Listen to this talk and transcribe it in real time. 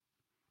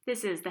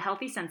This is The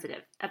Healthy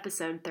Sensitive,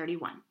 episode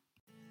 31.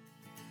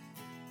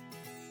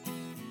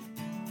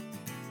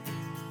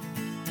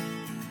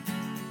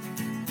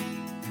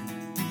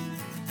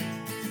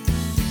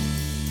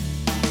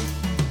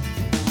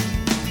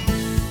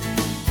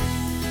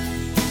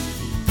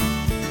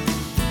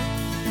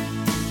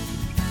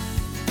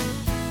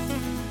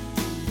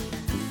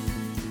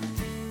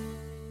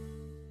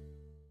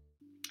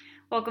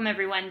 Welcome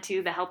everyone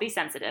to The Healthy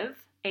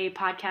Sensitive, a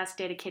podcast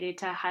dedicated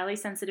to highly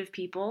sensitive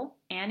people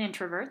and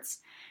introverts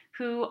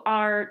who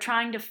are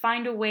trying to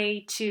find a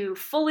way to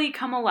fully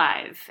come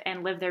alive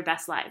and live their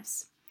best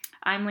lives.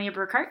 I'm Leah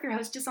Burkhart, your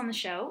hostess on the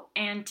show,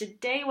 and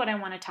today what I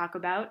want to talk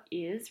about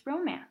is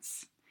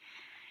romance.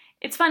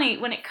 It's funny,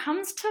 when it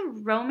comes to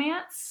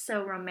romance,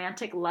 so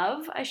romantic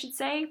love, I should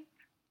say,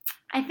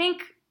 I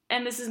think,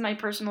 and this is my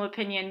personal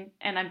opinion,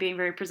 and I'm being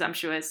very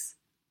presumptuous,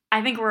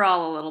 I think we're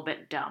all a little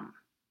bit dumb.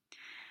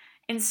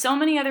 In so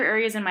many other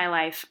areas in my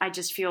life, I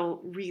just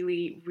feel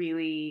really,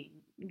 really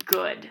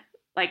good.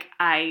 Like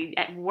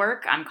at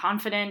work, I'm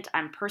confident,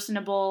 I'm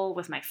personable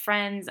with my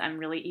friends, I'm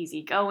really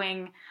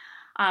easygoing.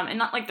 And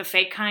not like the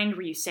fake kind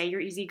where you say you're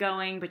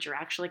easygoing, but you're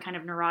actually kind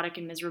of neurotic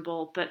and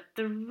miserable, but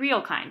the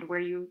real kind where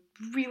you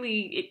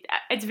really,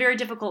 it's very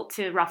difficult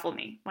to ruffle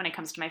me when it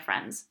comes to my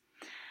friends.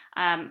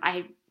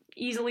 I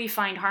easily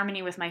find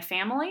harmony with my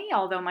family,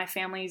 although my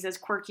family is as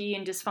quirky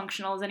and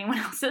dysfunctional as anyone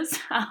else's.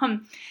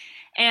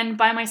 And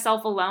by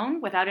myself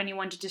alone, without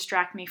anyone to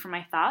distract me from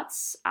my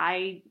thoughts,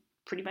 I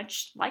pretty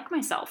much like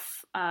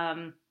myself.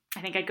 I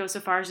think I'd go so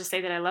far as to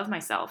say that I love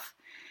myself.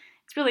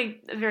 It's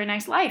really a very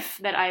nice life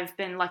that I've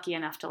been lucky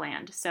enough to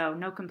land, so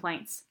no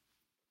complaints.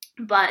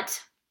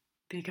 But,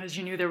 because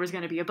you knew there was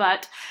going to be a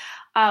but,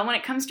 when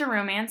it comes to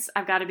romance,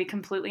 I've got to be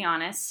completely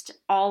honest.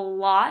 A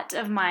lot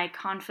of my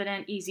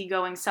confident,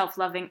 easygoing,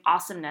 self-loving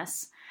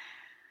awesomeness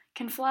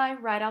can fly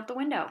right out the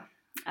window.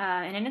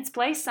 And in its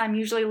place, I'm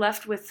usually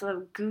left with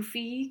a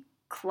goofy,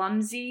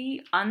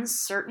 clumsy,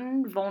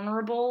 uncertain,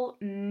 vulnerable,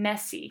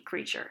 messy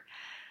creature.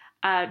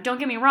 Don't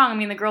get me wrong, I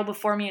mean, the girl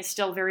before me is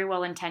still very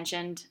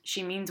well-intentioned.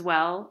 She means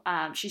well.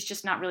 She's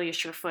just not really as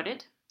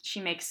sure-footed. She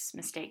makes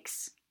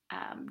mistakes.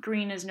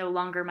 Green is no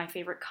longer my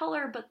favorite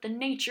color, but the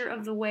nature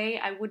of the way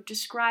I would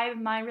describe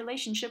my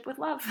relationship with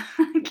love.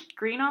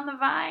 Green on the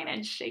vine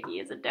and shaky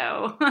as a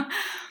dough.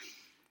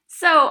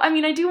 So, I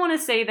mean, I do want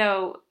to say,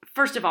 though,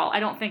 first of all, I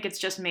don't think it's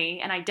just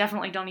me, and I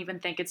definitely don't even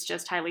think it's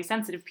just highly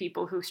sensitive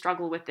people who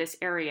struggle with this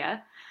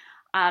area.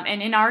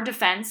 And in our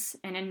defense,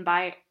 and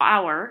by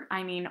our,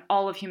 I mean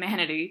all of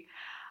humanity,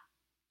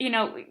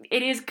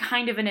 it is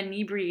kind of an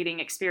inebriating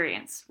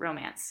experience,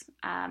 romance.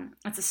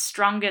 It's the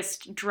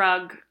strongest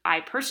drug I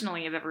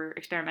personally have ever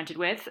experimented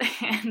with,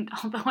 and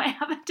although I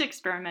haven't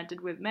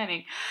experimented with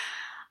many,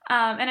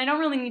 and I don't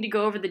really need to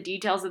go over the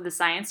details of the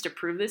science to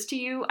prove this to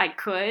you. I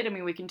could. I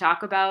mean, we can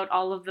talk about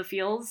all of the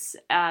feels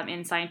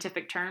in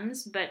scientific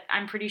terms, but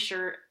I'm pretty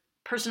sure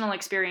personal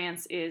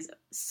experience is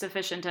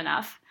sufficient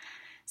enough.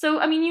 So,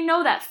 I mean, you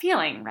know that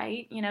feeling,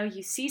 right?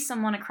 You see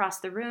someone across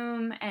the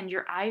room and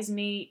your eyes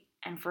meet,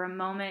 and for a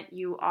moment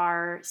you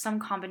are some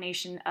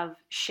combination of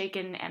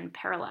shaken and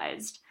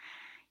paralyzed.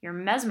 You're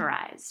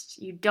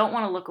mesmerized. You don't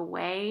want to look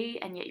away,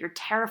 and yet you're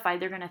terrified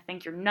they're going to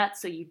think you're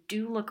nuts, so you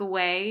do look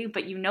away,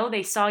 but you know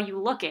they saw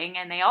you looking,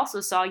 and they also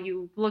saw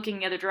you looking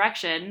the other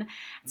direction,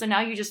 so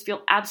now you just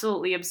feel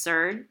absolutely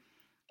absurd.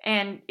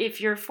 And if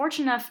you're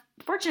fortunate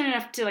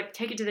enough to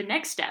take it to the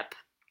next step,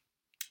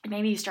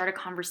 maybe you start a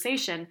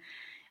conversation,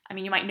 I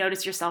mean, you might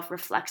notice yourself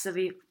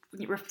reflexively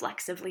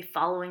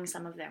following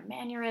some of their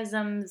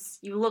mannerisms.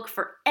 You look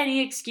for any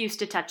excuse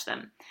to touch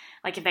them.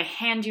 Like if they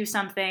hand you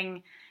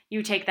something,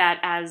 you take that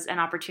as an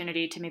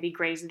opportunity to maybe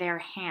graze their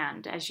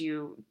hand as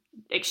you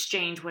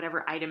exchange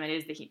whatever item it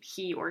is that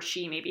he or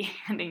she may be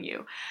handing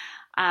you.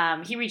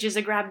 He reaches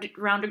around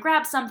to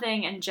grab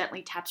something and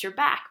gently taps your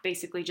back,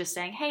 basically just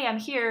saying, hey, I'm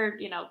here,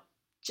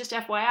 just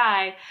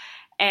FYI.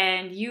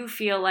 And you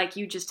feel like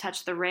you just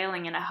touched the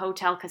railing in a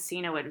hotel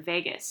casino at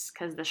Vegas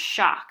because the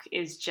shock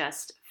is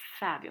just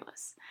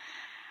fabulous.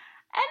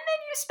 And then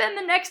you spend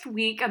the next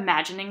week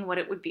imagining what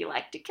it would be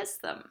like to kiss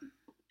them.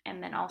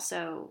 And then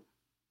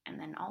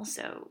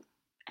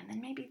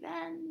maybe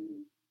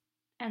then,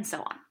 and so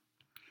on.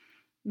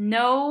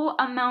 No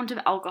amount of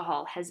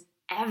alcohol has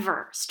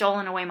ever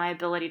stolen away my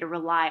ability to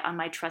rely on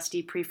my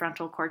trusty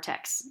prefrontal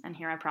cortex. And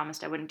here I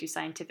promised I wouldn't do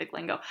scientific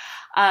lingo.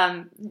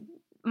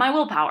 My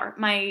willpower,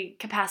 my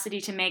capacity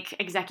to make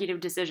executive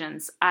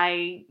decisions.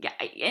 When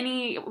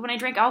I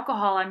drink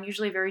alcohol, I'm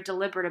usually very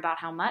deliberate about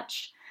how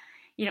much.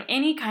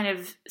 Any kind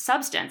of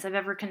substance I've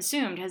ever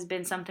consumed has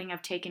been something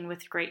I've taken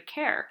with great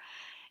care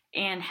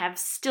and have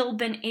still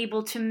been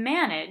able to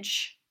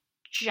manage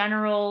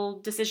general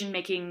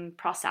decision-making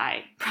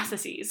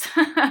processes.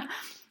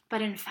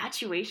 But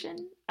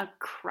infatuation? A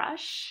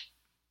crush?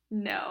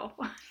 No,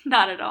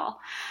 not at all.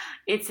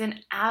 It's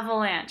an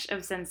avalanche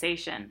of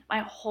sensation.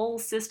 My whole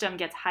system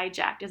gets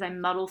hijacked as I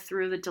muddle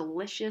through the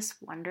delicious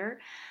wonder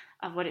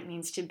of what it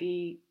means to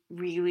be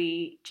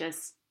really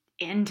just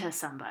into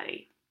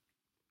somebody.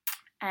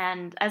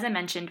 And as I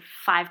mentioned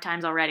 5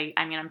 times already,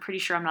 I mean, I'm pretty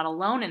sure I'm not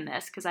alone in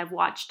this because I've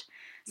watched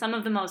some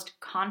of the most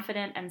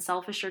confident and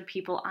self-assured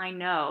people I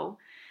know,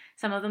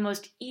 some of the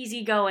most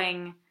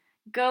easygoing,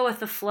 go with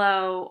the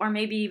flow, or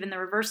maybe even the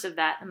reverse of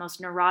that, the most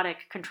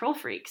neurotic control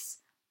freaks,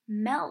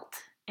 melt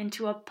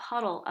into a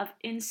puddle of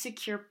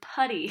insecure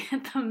putty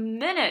the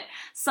minute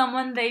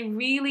someone they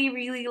really,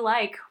 really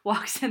like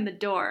walks in the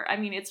door. I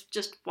mean, it's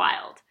just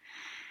wild.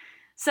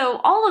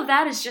 So all of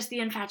that is just the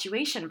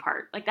infatuation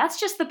part. Like, that's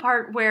just the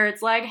part where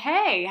it's like,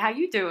 hey, how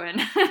you doing?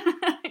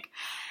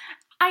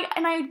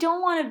 I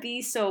don't want to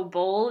be so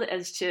bold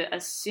as to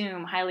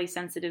assume highly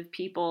sensitive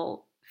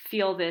people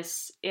feel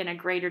this in a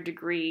greater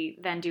degree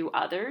than do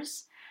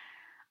others.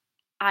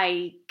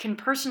 I can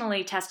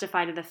personally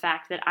testify to the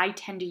fact that I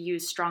tend to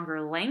use stronger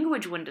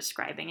language when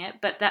describing it,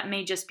 but that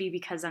may just be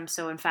because I'm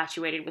so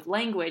infatuated with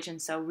language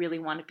and so really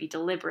want to be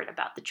deliberate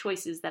about the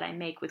choices that I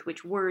make with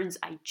which words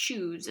I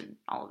choose and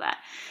all of that.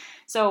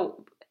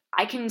 So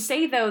I can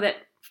say, though, that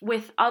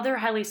with other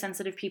highly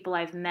sensitive people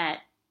I've met,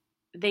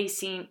 they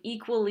seem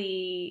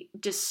equally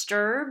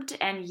disturbed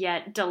and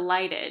yet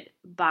delighted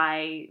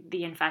by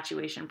the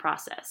infatuation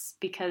process.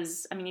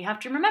 Because, I mean, you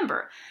have to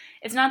remember,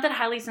 it's not that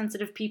highly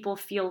sensitive people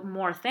feel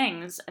more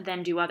things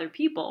than do other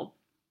people.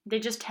 They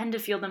just tend to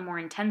feel them more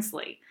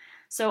intensely.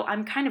 So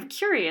I'm kind of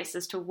curious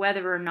as to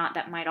whether or not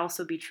that might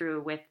also be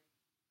true with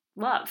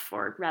love,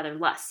 or rather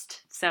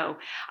lust. So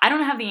I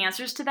don't have the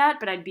answers to that,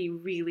 but I'd be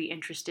really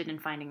interested in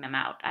finding them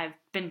out. I've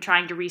been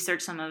trying to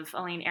research some of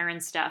Elaine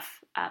Aron's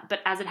stuff,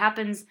 but as it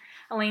happens,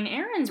 Elaine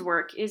Aron's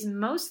work is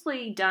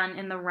mostly done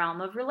in the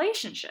realm of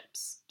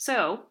relationships.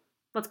 So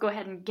let's go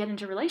ahead and get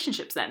into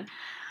relationships then.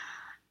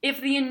 If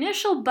the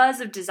initial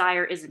buzz of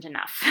desire isn't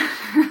enough,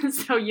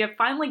 so you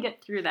finally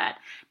get through that,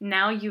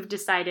 now you've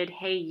decided,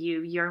 hey,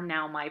 you're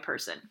now my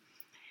person.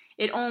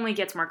 It only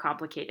gets more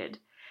complicated.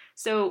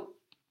 So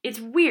it's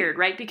weird,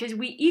 right? Because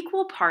we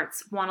equal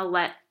parts want to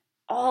let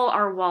all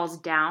our walls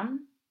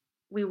down.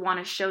 We want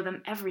to show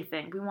them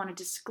everything. We want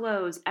to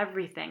disclose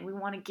everything. We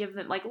want to give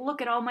them, like,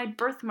 look at all my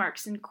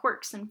birthmarks and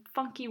quirks and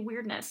funky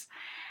weirdness.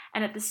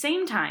 And at the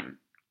same time,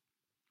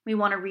 we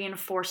want to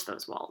reinforce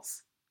those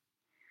walls.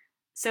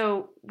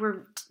 So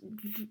we're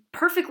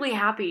perfectly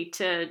happy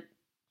to,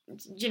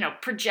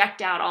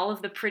 project out all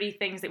of the pretty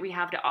things that we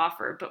have to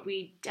offer, but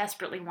we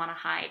desperately want to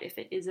hide, if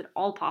it is at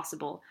all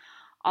possible,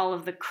 all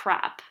of the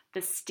crap,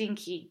 the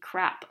stinky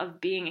crap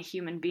of being a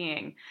human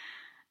being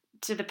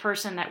to the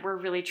person that we're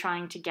really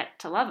trying to get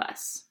to love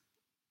us.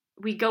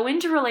 We go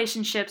into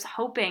relationships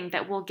hoping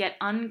that we'll get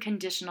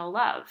unconditional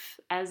love,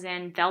 as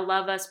in they'll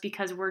love us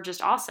because we're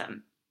just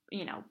awesome,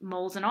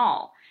 moles and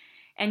all.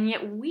 And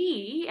yet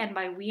we, and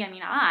by we I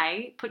mean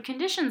I, put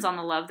conditions on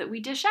the love that we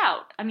dish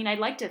out. I mean, I'd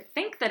like to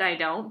think that I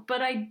don't,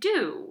 but I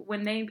do.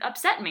 When they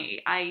upset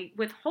me, I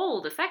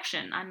withhold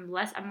affection. I'm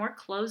more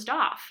closed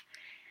off.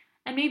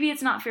 And maybe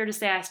it's not fair to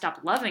say I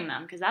stopped loving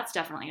them, because that's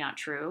definitely not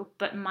true,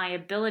 but my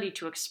ability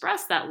to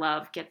express that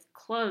love gets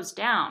closed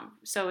down.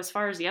 So as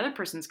far as the other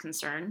person's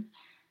concerned,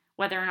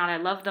 whether or not I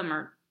love them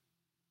or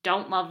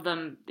don't love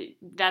them,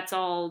 that's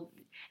all,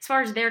 as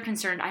far as they're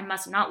concerned, I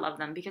must not love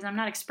them because I'm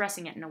not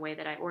expressing it in a way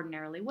that I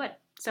ordinarily would.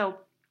 So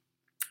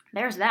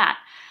there's that.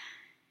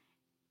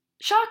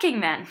 Shocking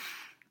then,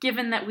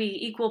 given that we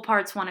equal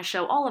parts want to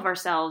show all of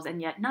ourselves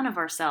and yet none of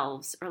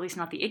ourselves, or at least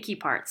not the icky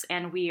parts,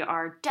 and we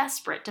are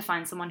desperate to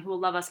find someone who will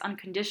love us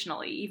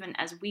unconditionally, even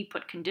as we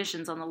put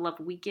conditions on the love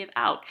we give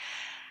out.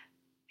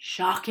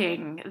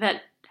 Shocking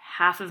that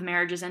half of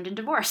marriages end in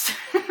divorce.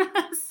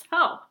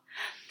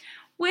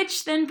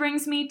 Which then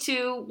brings me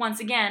to, once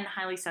again,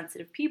 highly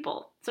sensitive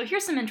people. So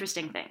here's some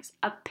interesting things.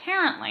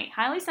 Apparently,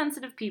 highly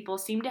sensitive people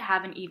seem to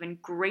have an even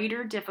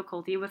greater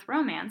difficulty with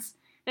romance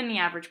than the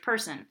average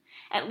person.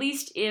 At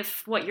least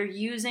if what you're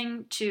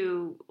using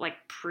to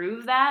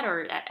prove that,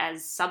 or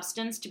as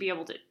substance to be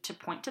able to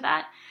point to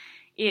that,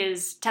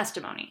 is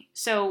testimony.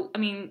 So, I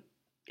mean,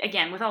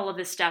 again, with all of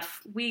this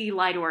stuff, we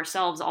lie to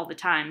ourselves all the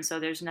time,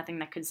 so there's nothing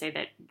that could say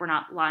that we're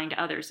not lying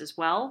to others as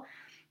well.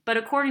 But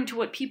according to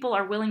what people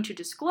are willing to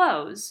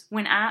disclose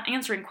when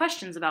answering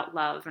questions about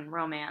love and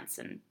romance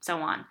and so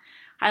on,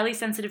 highly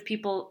sensitive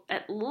people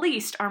at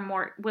least are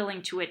more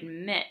willing to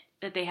admit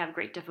that they have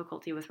great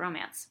difficulty with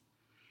romance.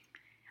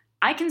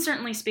 I can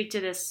certainly speak to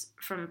this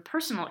from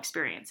personal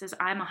experience, as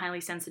I'm a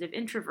highly sensitive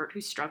introvert who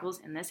struggles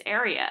in this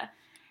area.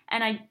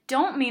 And I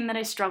don't mean that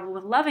I struggle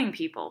with loving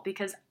people,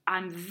 because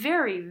I'm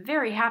very,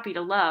 very happy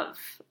to love.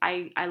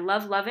 I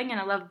love loving and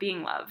I love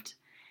being loved.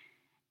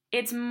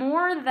 It's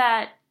more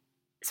that,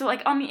 so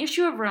on the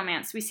issue of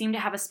romance, we seem to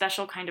have a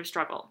special kind of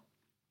struggle.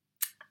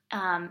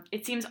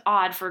 It seems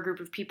odd for a group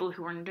of people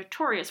who are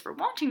notorious for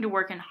wanting to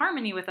work in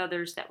harmony with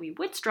others that we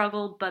would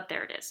struggle, but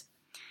there it is.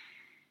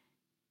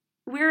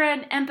 We're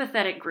an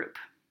empathetic group.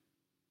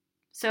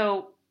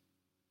 So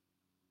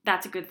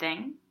that's a good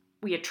thing.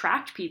 We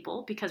attract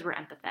people because we're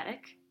empathetic.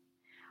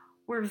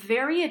 We're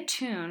very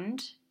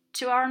attuned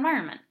to our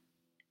environment.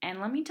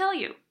 And let me tell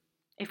you,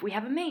 if we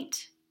have a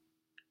mate,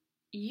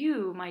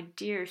 you, my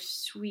dear,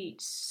 sweet,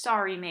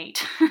 sorry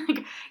mate,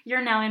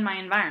 you're now in my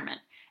environment.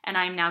 and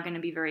I'm now going to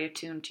be very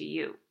attuned to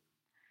you.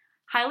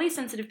 Highly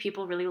sensitive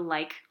people really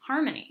like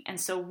harmony, and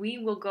so we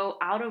will go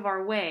out of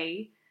our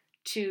way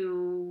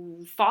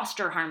to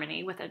foster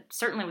harmony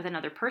certainly with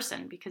another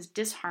person, because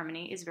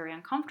disharmony is very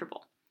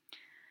uncomfortable.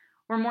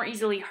 We're more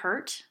easily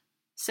hurt,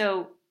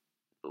 so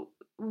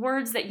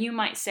words that you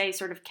might say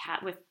sort of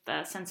with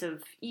a sense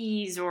of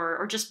ease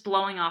or just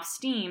blowing off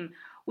steam,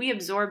 we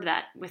absorb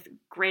that with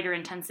greater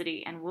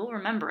intensity and we'll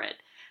remember it.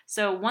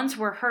 So once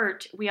we're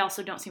hurt, we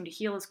also don't seem to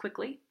heal as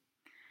quickly.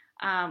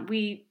 I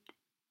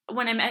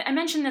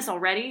mentioned this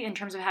already in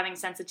terms of having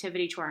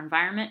sensitivity to our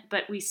environment,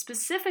 but we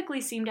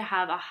specifically seem to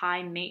have a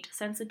high mate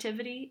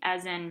sensitivity,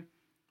 as in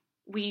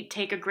we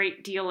take a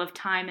great deal of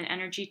time and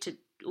energy to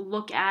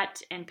look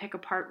at and pick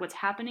apart what's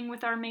happening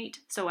with our mate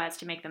so as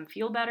to make them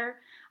feel better.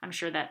 I'm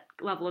sure that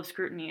level of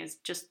scrutiny is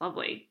just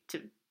lovely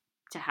to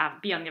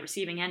be on the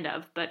receiving end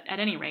of, but at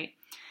any rate.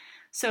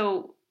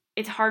 So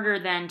it's harder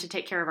then to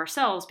take care of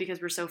ourselves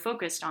because we're so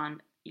focused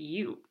on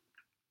you.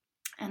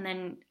 And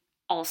then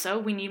also,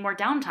 we need more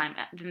downtime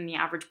than the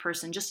average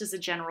person, just as a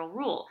general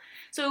rule.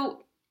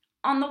 So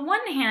on the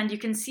one hand, you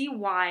can see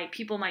why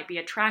people might be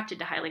attracted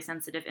to highly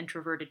sensitive,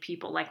 introverted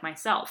people like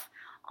myself.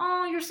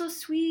 Oh, you're so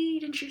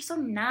sweet, and you're so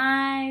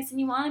nice, and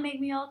you want to make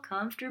me all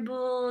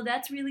comfortable.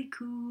 That's really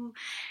cool.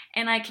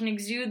 And I can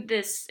exude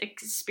this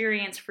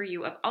experience for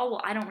you of, oh,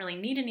 well, I don't really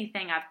need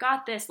anything. I've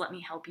got this. Let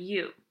me help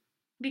you.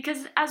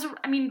 Because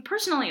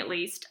personally at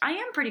least, I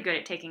am pretty good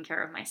at taking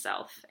care of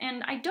myself,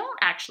 and I don't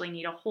actually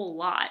need a whole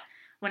lot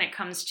when it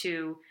comes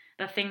to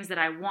the things that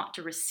I want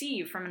to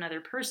receive from another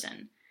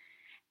person.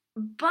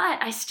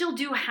 But I still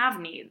do have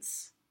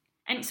needs.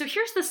 And so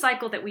here's the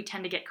cycle that we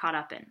tend to get caught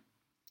up in.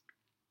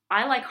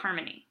 I like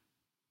harmony,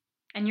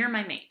 and you're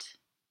my mate,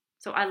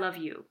 so I love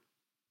you.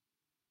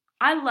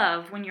 I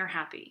love when you're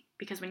happy,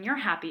 because when you're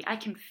happy, I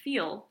can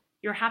feel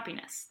your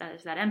happiness. That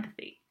is that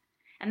empathy.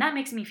 And that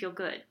makes me feel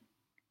good.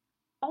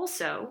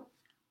 Also,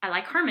 I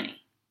like harmony.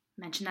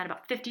 I mentioned that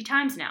about 50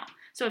 times now.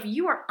 So if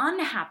you are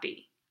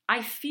unhappy,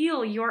 I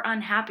feel your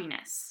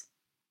unhappiness,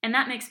 and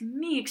that makes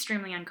me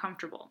extremely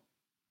uncomfortable.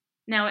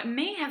 Now, it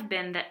may have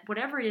been that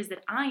whatever it is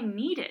that I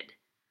needed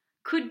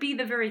could be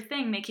the very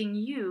thing making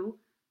you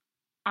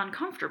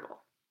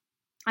uncomfortable.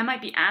 I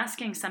might be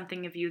asking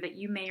something of you that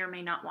you may or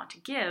may not want to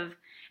give,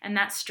 and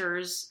that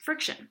stirs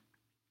friction.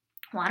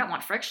 Well, I don't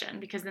want friction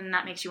because then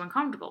that makes you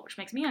uncomfortable, which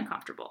makes me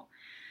uncomfortable.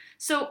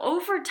 So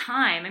over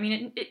time,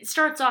 it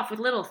starts off with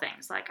little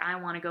things like I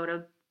want to go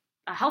to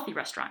a healthy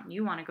restaurant,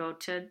 you want to go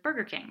to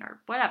Burger King or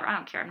whatever. I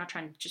don't care. I'm not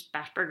trying to just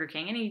bash Burger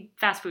King, any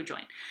fast food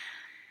joint.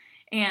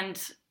 And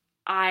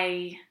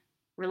I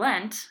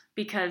relent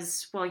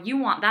because, well, you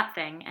want that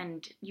thing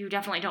and you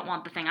definitely don't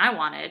want the thing I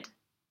wanted.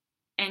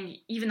 And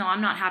even though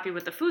I'm not happy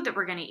with the food that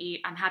we're going to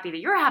eat, I'm happy that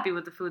you're happy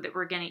with the food that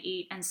we're going to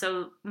eat. And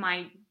so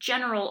my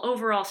general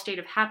overall state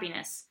of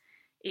happiness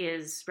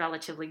is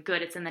relatively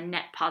good. It's in the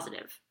net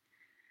positive.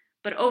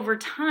 But over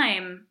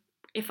time,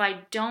 if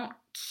I don't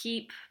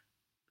keep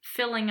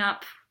filling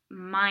up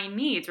my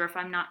needs, or if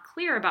I'm not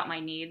clear about my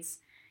needs,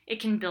 it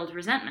can build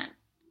resentment,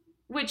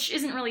 which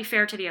isn't really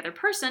fair to the other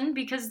person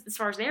because as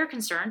far as they're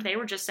concerned, they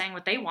were just saying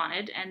what they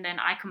wanted and then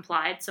I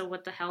complied, so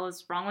what the hell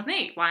is wrong with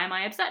me? Why am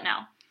I upset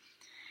now?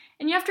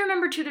 And you have to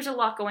remember too, there's a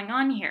lot going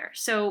on here.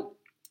 So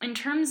in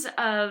terms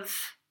of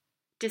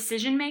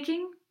decision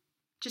making,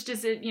 just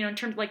as in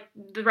terms of like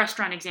the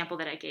restaurant example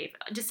that I gave,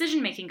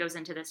 decision making goes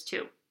into this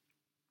too.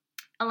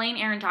 Elaine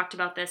Aron talked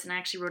about this, and I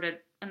actually wrote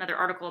another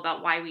article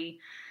about why we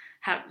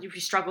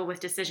struggle with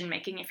decision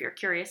making. If you're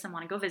curious and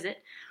want to go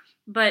visit.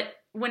 But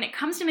when it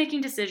comes to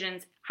making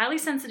decisions, highly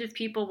sensitive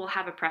people will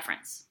have a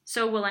preference.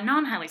 So will a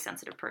non-highly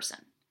sensitive person.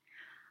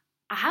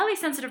 A highly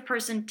sensitive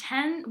person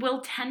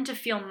will tend to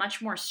feel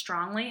much more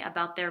strongly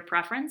about their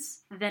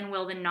preference than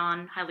will the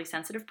non-highly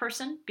sensitive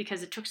person,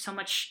 because it took so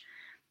much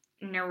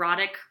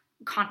neurotic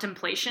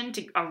contemplation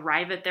to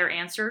arrive at their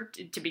answer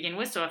to begin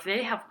with. So if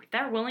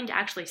they're willing to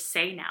actually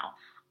say now,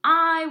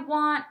 I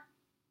want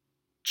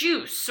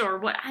juice, or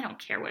what, I don't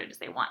care what it is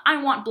they want. I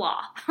want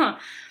blah.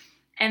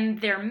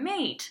 And their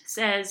mate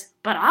says,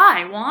 but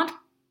I want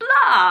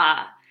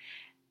blah.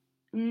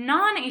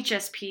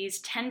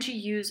 Non-HSPs tend to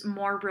use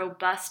more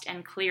robust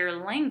and clear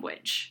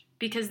language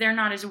because they're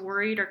not as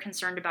worried or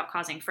concerned about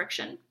causing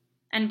friction.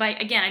 And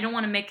again, I don't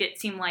want to make it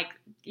seem like,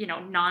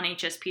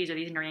 non-HSPs are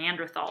these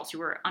Neanderthals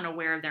who are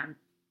unaware of their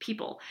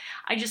people.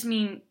 I just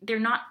mean they're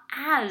not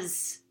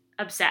as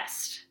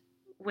obsessed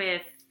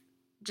with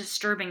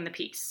disturbing the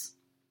peace.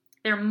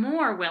 They're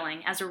more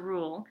willing, as a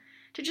rule,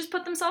 to just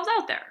put themselves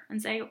out there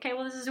and say, okay,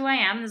 well, this is who I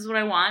am, this is what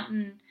I want.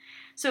 And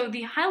so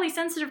the highly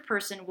sensitive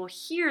person will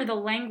hear the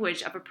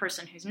language of a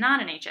person who's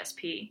not an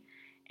HSP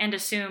and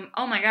assume,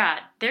 oh my God,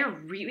 they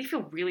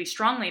feel really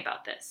strongly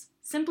about this,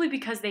 simply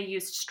because they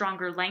used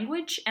stronger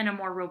language and a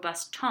more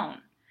robust tone.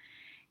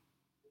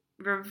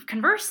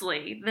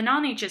 Conversely, the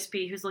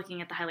non-HSP who's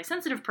looking at the highly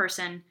sensitive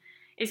person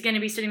is going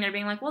to be sitting there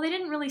being like, well, they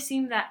didn't really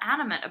seem that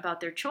adamant about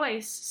their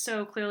choice,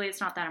 so clearly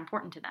it's not that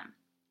important to them.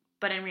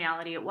 But in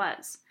reality, it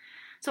was.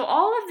 So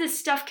all of this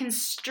stuff can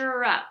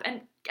stir up,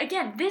 and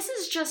again, this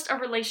is just a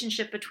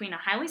relationship between a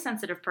highly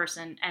sensitive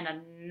person and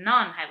a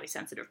non-highly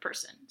sensitive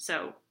person.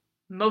 So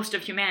most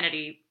of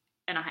humanity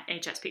and a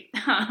HSP.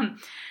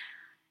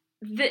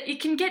 It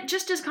can get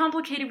just as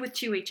complicated with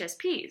two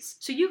HSPs.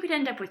 So you could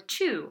end up with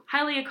two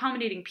highly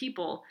accommodating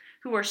people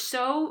who are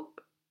so,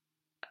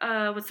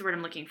 what's the word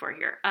I'm looking for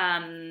here?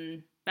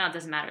 Well, it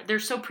doesn't matter. They're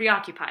so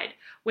preoccupied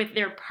with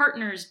their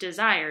partner's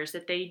desires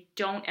that they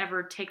don't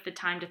ever take the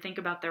time to think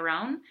about their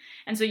own.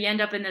 And so you end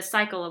up in this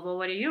cycle of, well,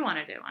 what do you want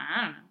to do?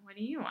 I don't know. What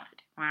do you want to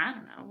do? Well, I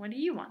don't know. What do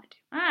you want to do?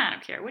 I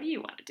don't care. What do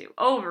you want to do?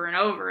 Over and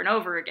over and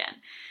over again.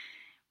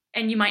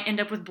 And you might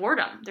end up with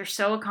boredom. They're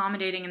so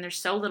accommodating and there's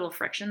so little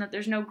friction that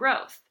there's no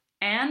growth.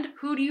 And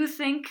who do you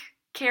think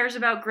cares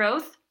about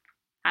growth?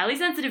 Highly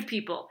sensitive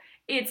people.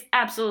 It's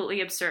absolutely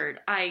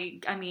absurd.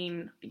 I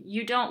mean,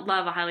 you don't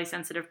love a highly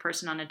sensitive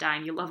person on a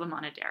dime. You love them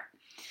on a dare.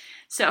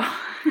 So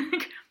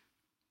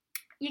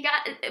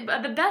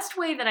the best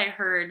way that I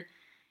heard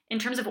in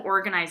terms of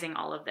organizing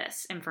all of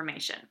this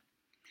information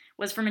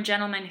was from a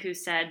gentleman who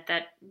said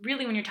that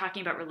really when you're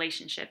talking about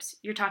relationships,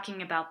 you're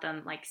talking about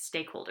them like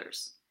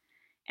stakeholders.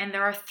 And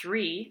there are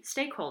 3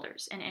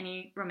 stakeholders in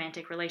any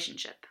romantic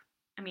relationship.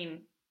 I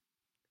mean,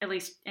 at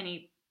least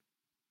any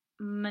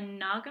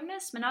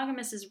monogamous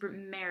is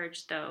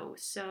marriage though.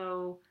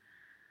 So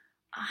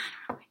I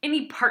don't know,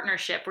 any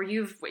partnership where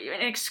you've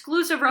an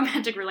exclusive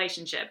romantic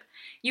relationship,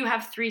 you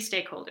have 3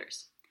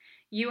 stakeholders.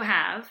 You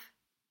have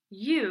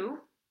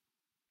you,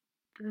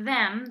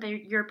 them,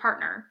 your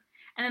partner,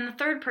 and then the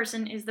third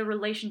person is the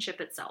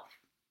relationship itself.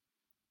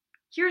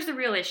 Here's the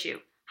real issue.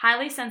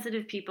 Highly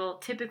sensitive people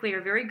typically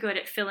are very good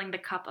at filling the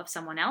cup of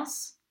someone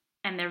else,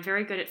 and they're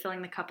very good at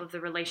filling the cup of the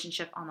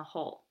relationship on the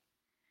whole.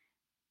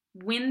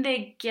 When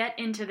they get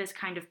into this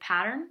kind of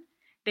pattern,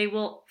 they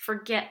will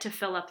forget to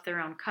fill up their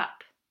own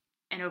cup.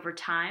 And over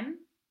time,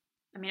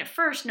 I mean, at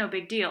first, no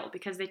big deal,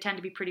 because they tend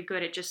to be pretty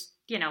good at just,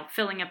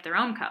 filling up their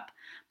own cup.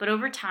 But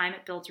over time,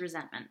 it builds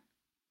resentment.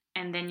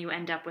 And then you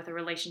end up with a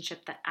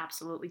relationship that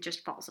absolutely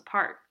just falls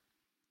apart.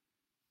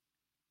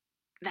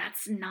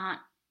 That's not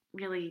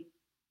really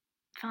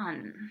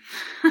fun.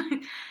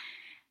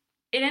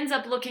 It ends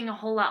up looking a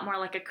whole lot more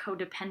like a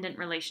codependent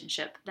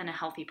relationship than a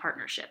healthy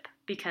partnership,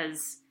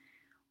 because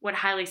what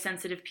highly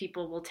sensitive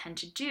people will tend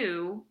to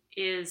do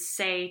is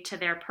say to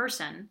their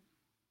person,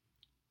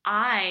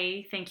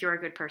 I think you're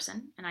a good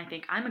person, and I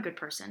think I'm a good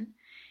person,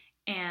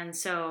 and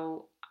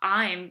so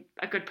I'm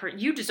a good person.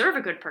 You deserve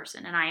a good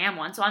person, and I am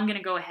one, so I'm going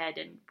to go ahead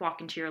and walk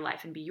into your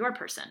life and be your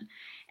person.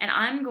 And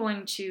I'm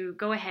going to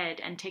go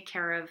ahead and take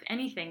care of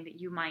anything that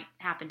you might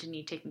happen to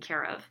need taken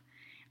care of.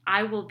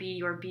 I will be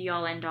your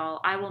be-all, end-all.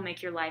 I will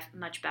make your life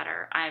much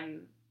better. I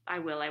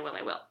will.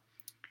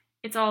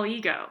 It's all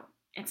ego.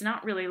 It's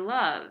not really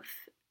love.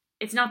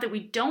 It's not that we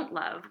don't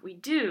love. We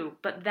do,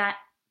 but that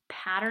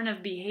pattern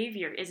of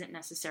behavior isn't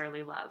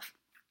necessarily love.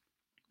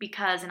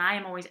 Because, and I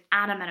am always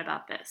adamant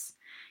about this,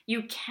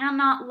 you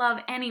cannot love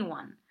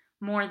anyone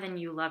more than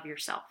you love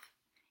yourself.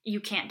 You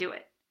can't do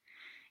it.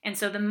 And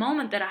so the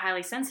moment that a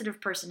highly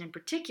sensitive person in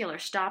particular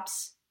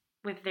stops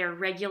with their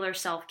regular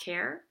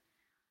self-care,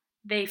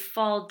 they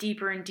fall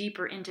deeper and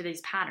deeper into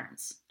these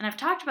patterns. And I've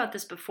talked about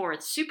this before.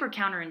 It's super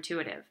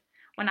counterintuitive.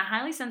 When a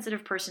highly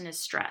sensitive person is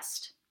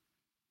stressed,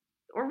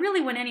 or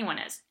really when anyone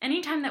is,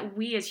 anytime that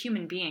we as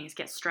human beings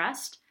get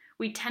stressed,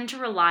 we tend to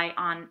rely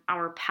on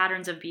our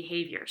patterns of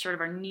behavior, sort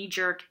of our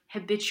knee-jerk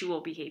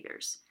habitual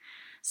behaviors.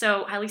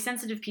 So highly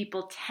sensitive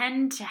people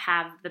tend to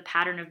have the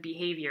pattern of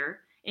behavior.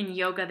 In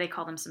yoga, they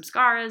call them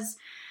samskaras.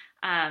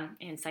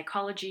 In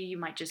psychology, you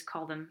might just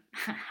call them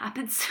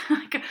habits.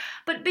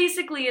 But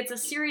basically, it's a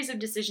series of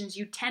decisions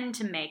you tend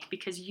to make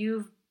because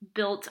you've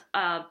built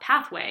a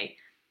pathway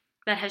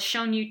that has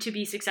shown you to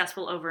be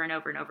successful over and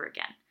over and over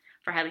again.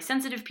 For highly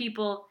sensitive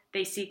people,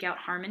 they seek out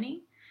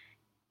harmony,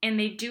 and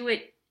they do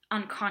it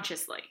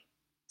unconsciously.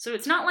 So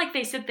it's not like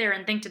they sit there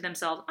and think to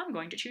themselves, I'm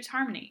going to choose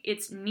harmony.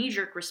 It's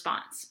knee-jerk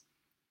response.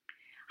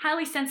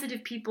 Highly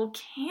sensitive people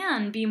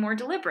can be more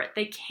deliberate.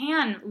 They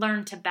can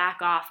learn to back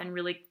off and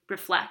really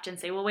reflect and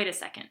say, well, wait a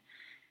second.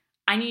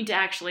 I need to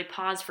actually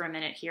pause for a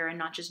minute here and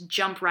not just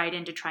jump right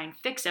in to try and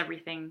fix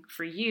everything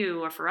for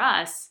you or for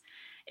us.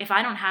 If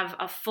I don't have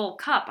a full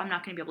cup, I'm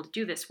not going to be able to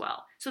do this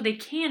well. So they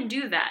can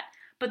do that,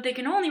 but they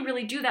can only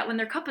really do that when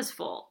their cup is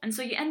full. And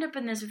so you end up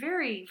in this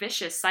very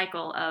vicious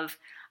cycle of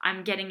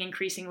I'm getting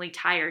increasingly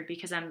tired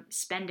because I'm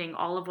spending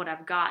all of what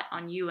I've got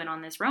on you and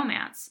on this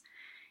romance.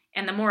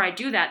 And the more I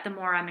do that, the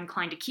more I'm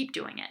inclined to keep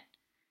doing it.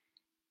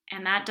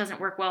 And that doesn't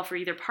work well for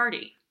either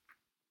party.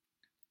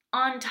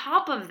 On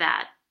top of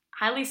that,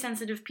 highly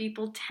sensitive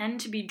people tend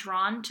to be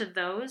drawn to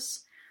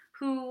those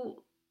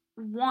who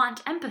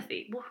want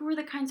empathy. Well, who are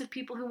the kinds of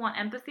people who want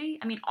empathy?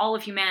 I mean, all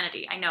of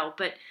humanity, I know,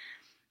 but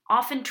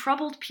often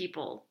troubled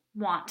people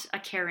want a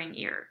caring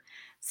ear.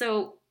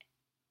 So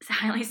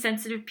highly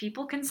sensitive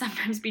people can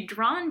sometimes be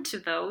drawn to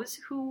those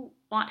who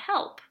want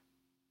help.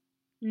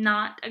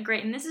 Not a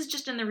great, and this is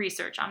just in the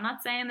research. I'm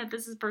not saying that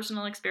this is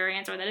personal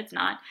experience or that it's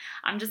not.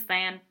 I'm just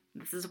saying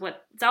this is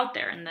what's out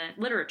there in the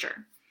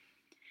literature.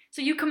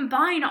 So you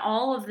combine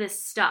all of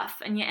this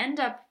stuff and you end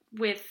up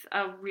with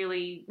a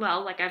really,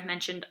 well, like I've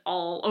mentioned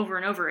all over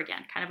and over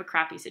again, kind of a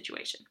crappy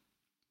situation.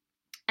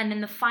 And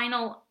then the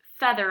final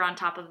feather on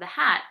top of the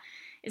hat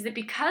is that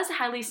because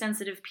highly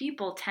sensitive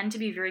people tend to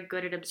be very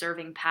good at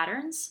observing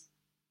patterns,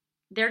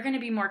 they're going to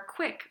be more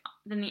quick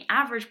than the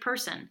average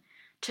person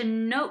to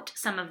note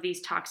some of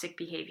these toxic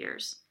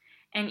behaviors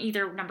and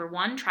either, number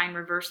one, try and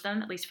reverse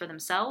them, at least for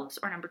themselves,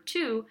 or number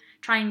two,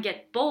 try and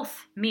get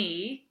both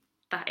me,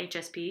 the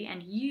HSP,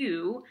 and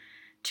you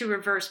to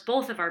reverse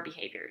both of our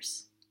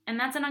behaviors. And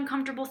that's an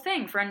uncomfortable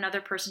thing for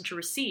another person to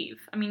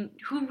receive. I mean,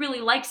 who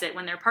really likes it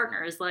when their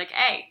partner is like,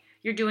 hey,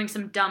 you're doing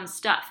some dumb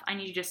stuff. I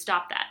need you to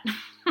stop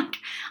that.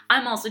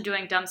 I'm also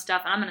doing dumb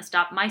stuff and I'm going to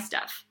stop my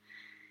stuff.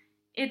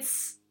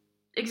 It's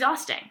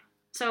exhausting.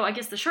 So I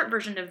guess the short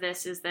version of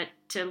this is that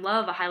to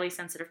love a highly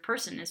sensitive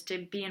person is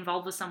to be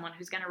involved with someone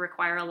who's going to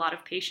require a lot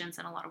of patience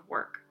and a lot of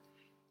work.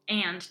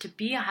 And to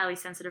be a highly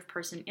sensitive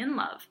person in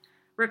love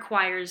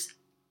requires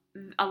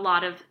a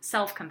lot of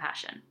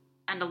self-compassion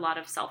and a lot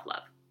of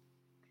self-love.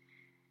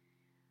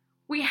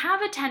 We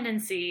have a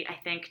tendency, I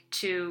think,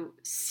 to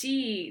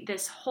see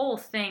this whole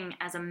thing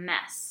as a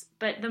mess.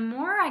 But the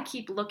more I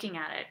keep looking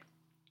at it,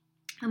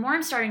 the more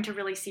I'm starting to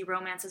really see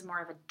romance as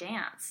more of a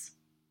dance.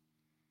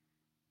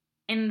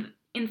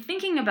 In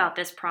thinking about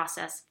this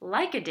process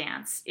like a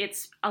dance,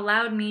 it's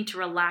allowed me to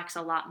relax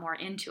a lot more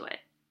into it.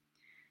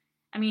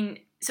 I mean,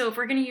 so if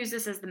we're going to use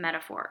this as the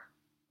metaphor,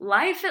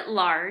 life at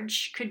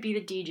large could be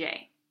the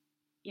DJ.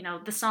 You know,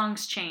 the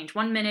songs change.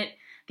 One minute,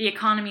 the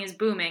economy is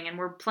booming and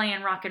we're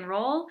playing rock and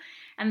roll,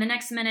 and the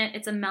next minute,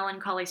 it's a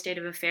melancholy state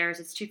of affairs.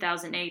 It's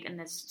 2008 and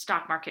there's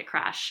stock market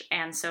crash,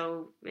 and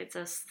so it's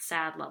a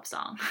sad love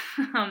song.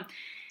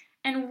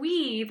 And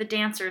we, the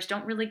dancers,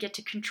 don't really get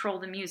to control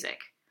the music.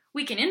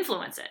 We can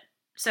influence it.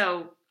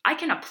 So I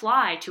can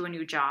apply to a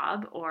new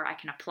job, or I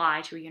can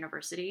apply to a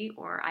university,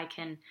 or I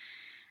can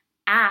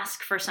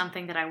ask for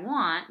something that I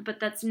want, but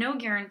that's no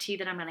guarantee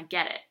that I'm going to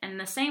get it. And in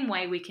the same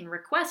way, we can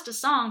request a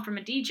song from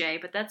a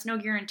DJ, but that's no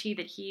guarantee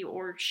that he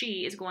or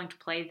she is going to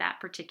play that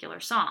particular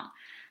song.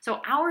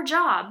 So our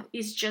job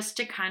is just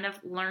to kind of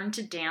learn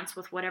to dance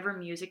with whatever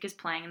music is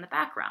playing in the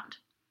background.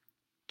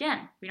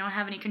 Again, we don't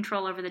have any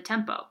control over the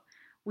tempo.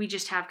 We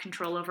just have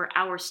control over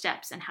our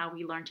steps and how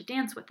we learn to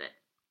dance with it.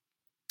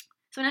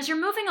 So as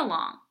you're moving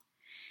along,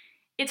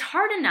 it's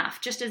hard enough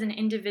just as an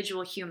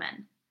individual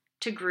human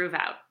to groove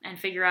out and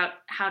figure out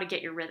how to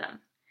get your rhythm.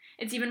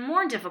 It's even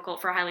more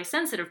difficult for a highly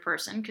sensitive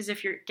person because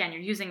if you're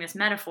using this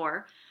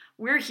metaphor,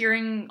 we're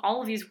hearing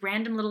all of these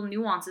random little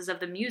nuances of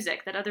the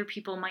music that other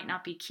people might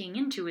not be keying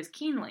into as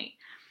keenly.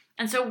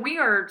 And so we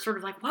are sort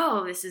of like,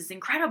 whoa, this is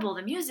incredible.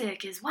 The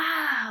music is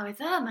wow.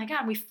 It's, oh my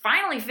God. We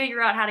finally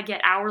figure out how to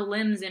get our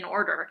limbs in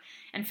order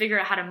and figure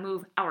out how to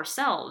move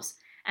ourselves.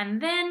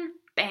 And then,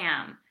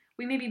 bam,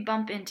 we maybe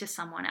bump into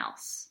someone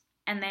else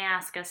and they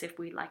ask us if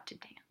we'd like to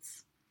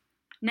dance.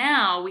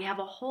 Now we have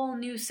a whole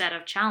new set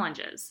of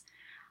challenges.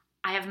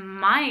 I have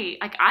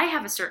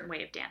a certain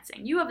way of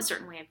dancing. You have a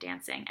certain way of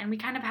dancing. And we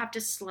kind of have to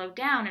slow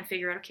down and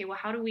figure out, okay, well,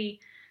 how do we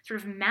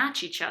sort of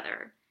match each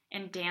other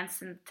and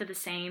dance to the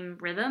same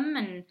rhythm?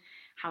 And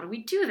how do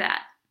we do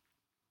that?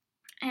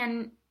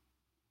 And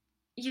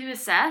you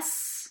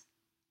assess.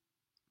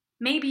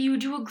 Maybe you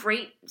do a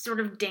great sort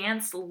of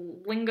dance,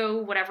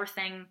 lingo, whatever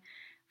thing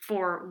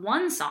for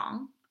one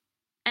song.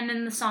 And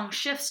then the song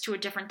shifts to a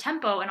different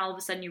tempo. And all of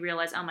a sudden you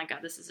realize, oh my God,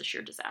 this is a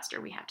sheer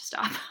disaster. We have to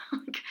stop.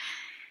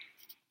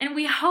 And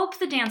we hope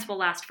the dance will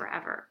last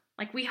forever.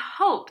 Like, we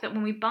hope that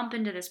when we bump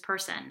into this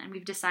person and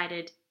we've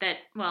decided that,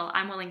 well,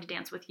 I'm willing to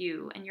dance with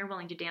you and you're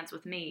willing to dance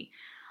with me,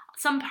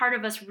 some part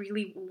of us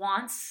really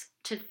wants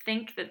to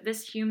think that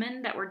this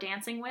human that we're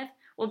dancing with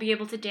will be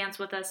able to dance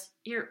with us,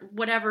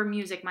 whatever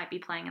music might be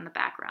playing in the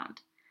background.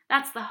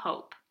 That's the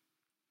hope.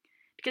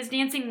 Because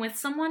dancing with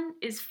someone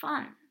is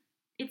fun.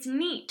 It's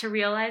neat to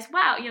realize,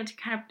 wow,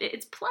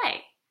 it's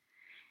play.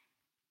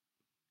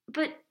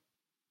 But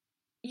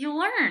you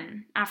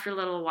learn after a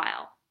little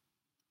while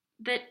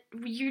that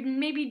you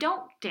maybe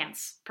don't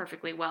dance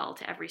perfectly well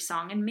to every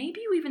song, and maybe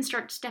you even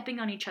start stepping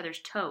on each other's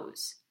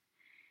toes.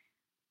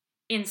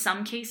 In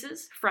some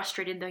cases,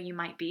 frustrated though you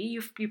might be,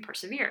 you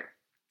persevere.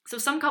 So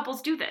some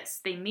couples do this.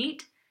 They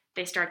meet,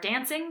 they start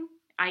dancing,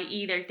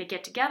 i.e. they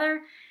get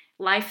together,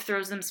 life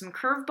throws them some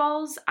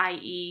curveballs,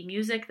 i.e.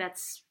 music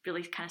that's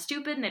really kind of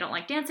stupid and they don't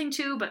like dancing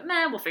to, but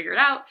we'll figure it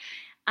out.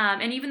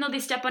 And even though they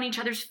step on each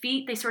other's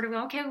feet, they sort of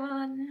go, okay,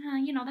 well,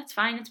 that's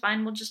fine, it's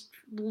fine. We'll just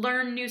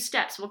learn new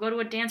steps. We'll go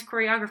to a dance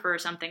choreographer or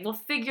something. We'll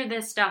figure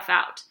this stuff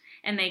out.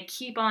 And they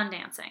keep on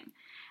dancing.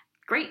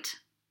 Great.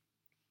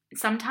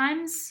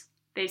 Sometimes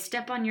they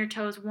step on your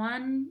toes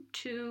one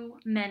too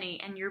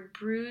many, and your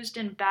bruised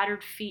and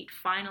battered feet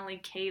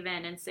finally cave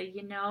in and say,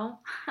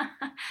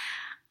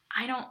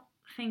 I don't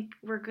think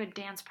we're good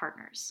dance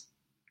partners.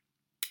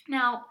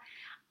 Now,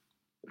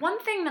 one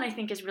thing that I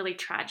think is really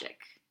tragic,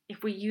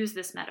 if we use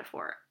this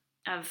metaphor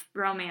of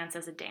romance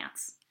as a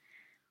dance,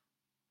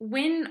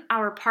 when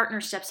our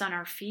partner steps on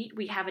our feet,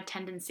 we have a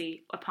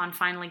tendency, upon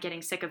finally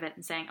getting sick of it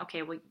and saying,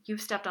 okay, well, you've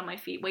stepped on my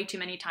feet way too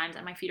many times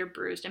and my feet are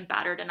bruised and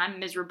battered and I'm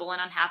miserable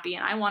and unhappy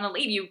and I want to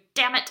leave you,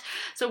 damn it.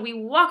 So we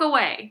walk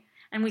away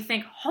and we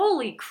think,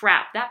 holy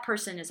crap, that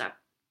person is a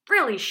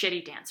really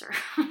shitty dancer.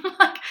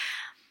 Like,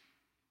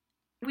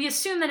 we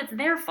assume that it's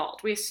their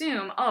fault. We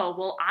assume, oh,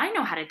 well, I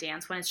know how to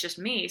dance when it's just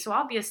me, so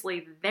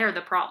obviously they're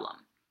the problem.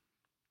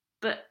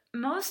 But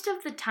most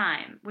of the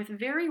time, with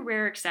very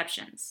rare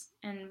exceptions,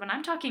 and when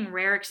I'm talking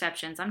rare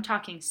exceptions, I'm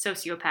talking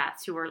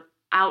sociopaths who are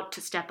out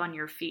to step on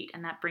your feet,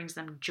 and that brings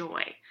them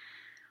joy.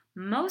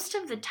 Most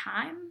of the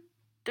time,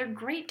 they're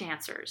great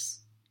dancers.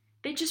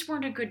 They just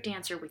weren't a good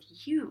dancer with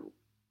you.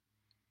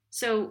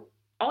 So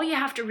all you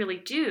have to really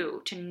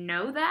do to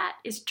know that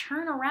is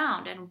turn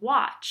around and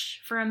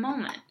watch for a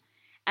moment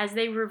as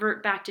they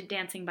revert back to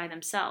dancing by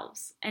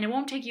themselves. And it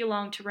won't take you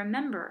long to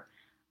remember,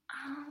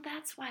 oh,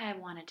 that's why I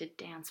wanted to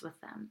dance with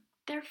them.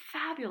 They're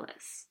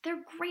fabulous.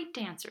 They're great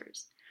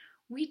dancers.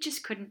 We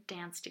just couldn't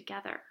dance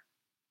together.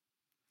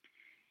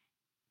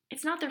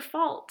 It's not their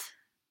fault,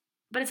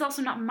 but it's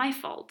also not my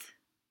fault.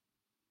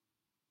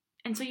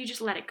 And so you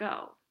just let it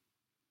go.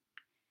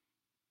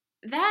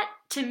 That,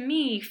 to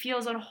me,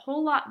 feels a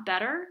whole lot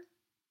better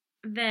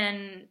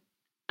than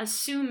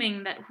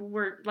assuming that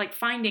we're like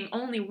finding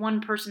only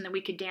one person that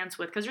we could dance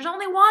with because there's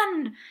only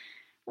one.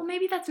 Well,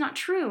 maybe that's not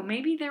true.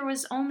 Maybe there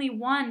was only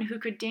one who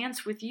could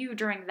dance with you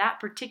during that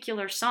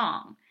particular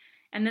song,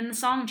 and then the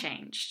song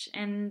changed,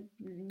 and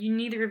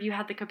neither of you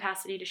had the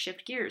capacity to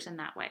shift gears in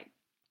that way.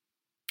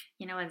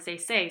 You know, as they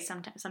say,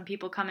 some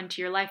people come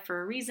into your life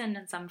for a reason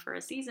and some for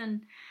a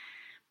season.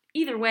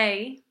 Either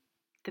way,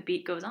 the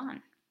beat goes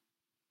on.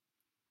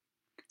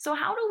 So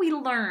how do we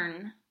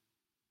learn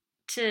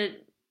to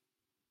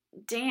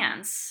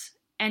dance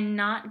and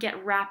not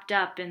get wrapped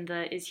up in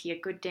the, is he a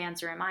good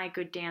dancer, am I a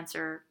good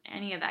dancer,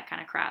 any of that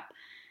kind of crap?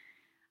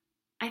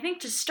 I think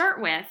to start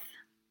with,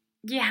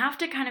 you have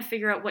to kind of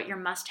figure out what your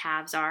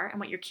must-haves are and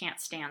what your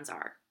can't-stands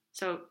are.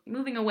 So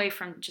moving away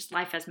from just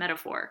life as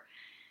metaphor,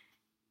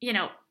 you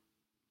know,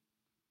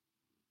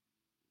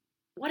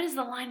 what is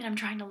the line that I'm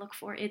trying to look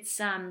for?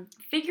 It's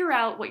figure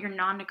out what your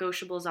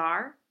non-negotiables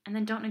are and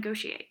then don't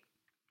negotiate.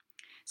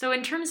 So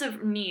in terms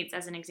of needs,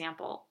 as an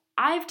example,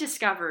 I've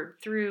discovered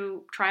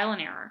through trial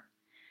and error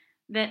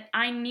that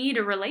I need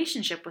a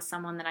relationship with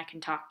someone that I can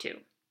talk to.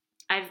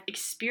 I've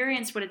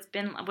experienced what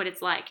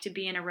it's like to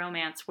be in a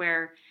romance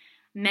where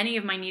many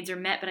of my needs are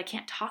met, but I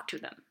can't talk to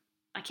them.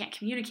 I can't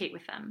communicate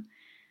with them.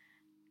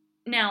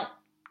 Now,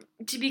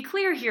 to be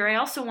clear here, I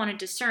also want to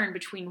discern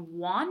between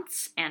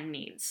wants and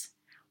needs.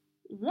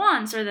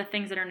 Wants are the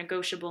things that are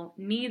negotiable.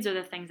 Needs are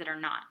the things that are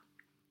not.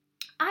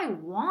 I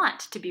want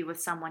to be with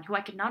someone who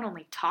I can not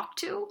only talk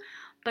to,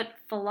 but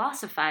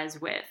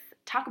philosophize with,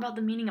 talk about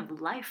the meaning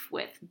of life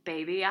with,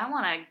 baby. I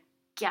want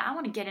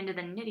to get into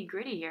the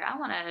nitty-gritty here. I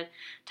want to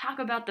talk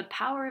about the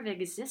power of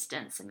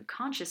existence and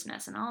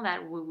consciousness and all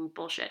that woo-woo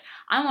bullshit.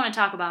 I want to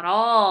talk about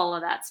all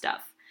of that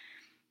stuff.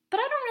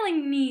 But I don't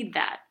really need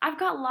that. I've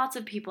got lots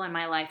of people in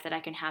my life that I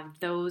can have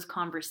those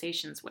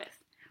conversations with.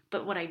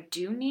 But what I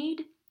do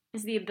need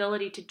is the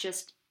ability to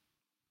just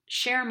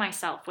share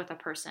myself with a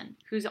person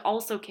who's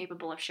also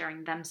capable of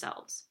sharing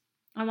themselves.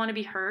 I want to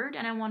be heard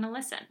and I want to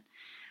listen.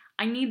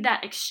 I need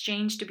that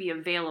exchange to be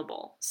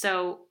available.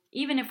 So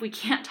even if we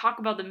can't talk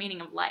about the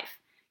meaning of life,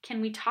 can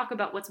we talk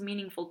about what's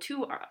meaningful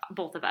to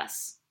both of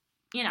us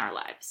in our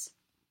lives?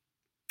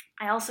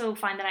 I also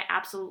find that I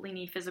absolutely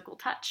need physical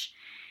touch.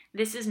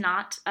 This is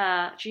not,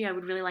 I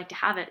would really like to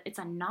have it. It's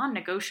a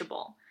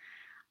non-negotiable.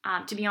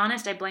 To be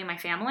honest, I blame my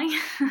family.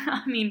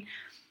 I mean,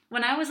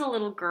 when I was a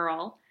little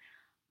girl,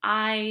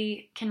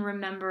 I can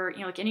remember,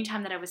 like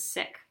anytime that I was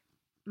sick,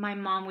 my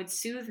mom would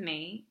soothe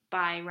me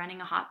by running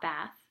a hot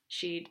bath.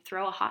 She'd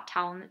throw a hot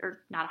towel,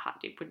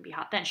 it wouldn't be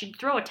hot then. She'd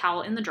throw a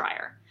towel in the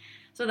dryer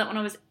so that when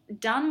I was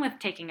done with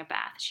taking a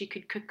bath, she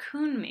could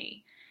cocoon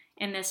me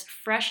in this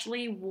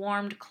freshly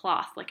warmed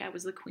cloth like I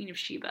was the Queen of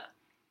Sheba.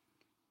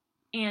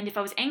 And if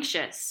I was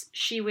anxious,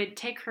 she would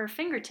take her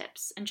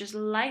fingertips and just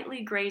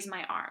lightly graze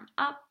my arm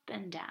up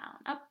and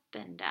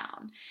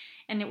down,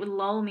 and it would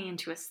lull me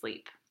into a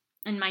sleep.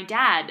 And my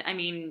dad, I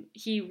mean,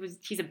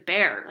 he's a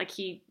bear. Like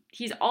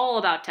he's all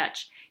about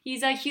touch.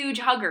 He's a huge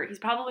hugger. He's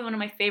probably one of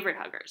my favorite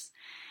huggers.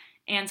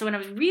 And so when I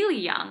was really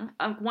young,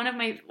 one of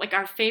my,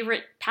 our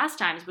favorite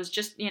pastimes was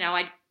just,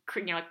 I'd,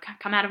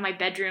 come out of my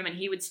bedroom and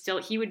he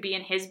would be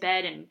in his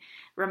bed and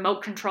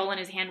remote control in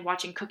his hand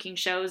watching cooking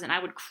shows, and I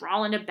would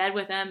crawl into bed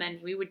with him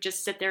and we would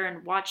just sit there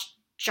and watch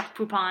Jacques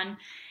Poupon,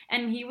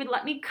 and he would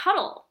let me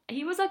cuddle.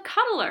 He was a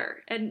cuddler.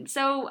 And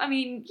so, I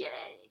mean, yeah,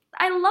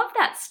 I love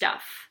that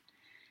stuff.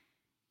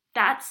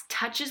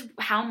 Touch is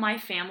how my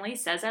family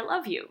says I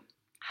love you.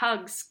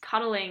 Hugs,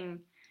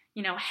 cuddling,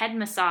 head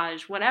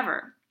massage,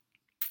 whatever.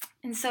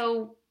 And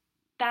so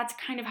that's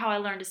kind of how I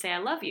learned to say I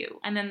love you.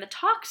 And then the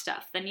talk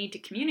stuff, the need to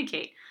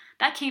communicate,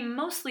 that came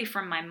mostly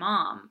from my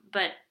mom.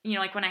 But,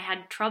 like when I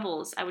had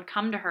troubles, I would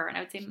come to her and I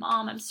would say,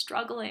 Mom, I'm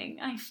struggling.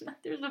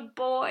 There's a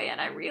boy and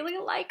I really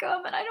like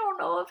him and I don't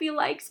know if he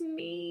likes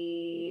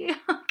me.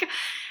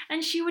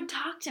 And she would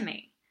talk to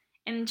me.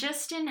 And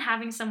just in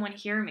having someone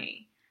hear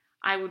me,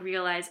 I would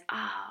realize,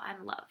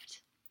 I'm loved.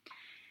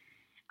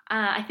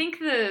 I think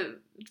the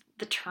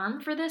term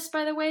for this,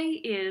 by the way,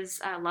 is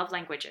love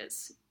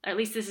languages. Or at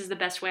least this is the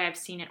best way I've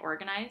seen it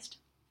organized.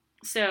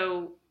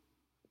 So,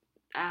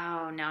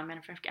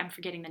 I'm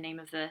forgetting the name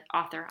of the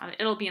author.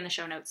 It'll be in the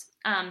show notes.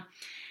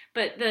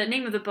 But the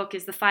name of the book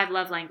is The 5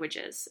 Love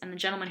Languages, and the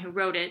gentleman who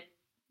wrote it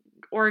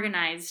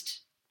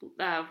organized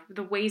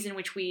the ways in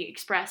which we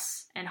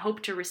express and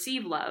hope to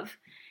receive love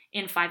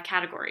in 5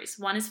 categories.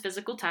 One is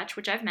physical touch,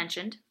 which I've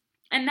mentioned.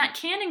 And that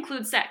can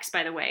include sex,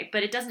 by the way,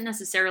 but it doesn't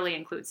necessarily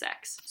include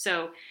sex.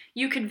 So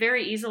you could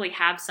very easily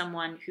have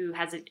someone who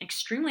has an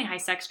extremely high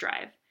sex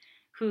drive,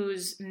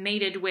 who's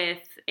mated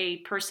with a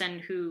person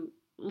who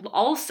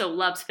also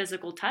loves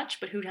physical touch,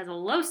 but who has a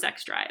low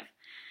sex drive.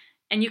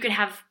 And you could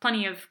have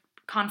plenty of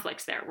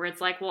conflicts there where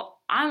it's like, well,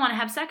 I want to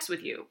have sex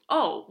with you.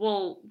 Oh,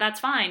 well, that's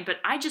fine, but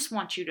I just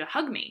want you to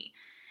hug me.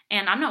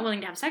 And I'm not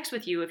willing to have sex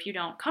with you if you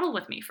don't cuddle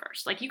with me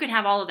first. Like, you can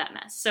have all of that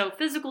mess. So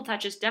physical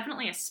touch is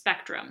definitely a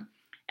spectrum.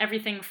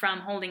 Everything from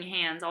holding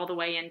hands all the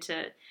way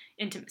into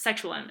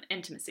sexual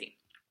intimacy.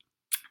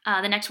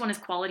 The next one is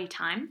quality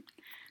time.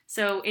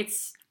 So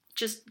it's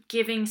just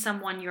giving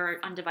someone your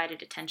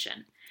undivided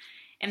attention.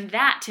 And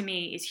that, to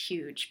me, is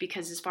huge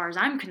because as far as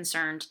I'm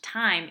concerned,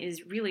 time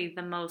is really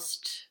the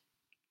most,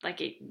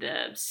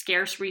 the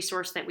scarce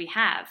resource that we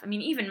have. I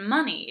mean, even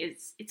money,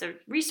 it's a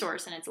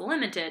resource and it's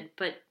limited,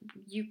 but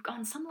you,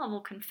 on some level,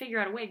 can figure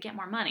out a way to get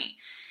more money.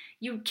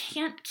 You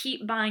can't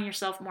keep buying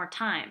yourself more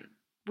time.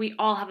 We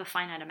all have a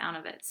finite amount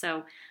of it.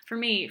 So for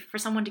me, for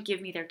someone to give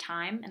me their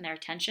time and their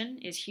attention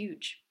is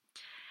huge.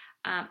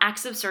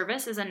 Acts of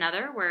service is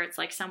another, where it's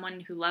like someone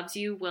who loves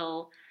you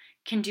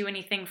can do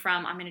anything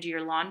from I'm going to do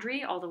your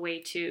laundry all the way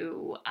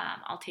to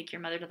I'll take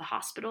your mother to the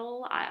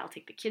hospital. I'll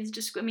take the kids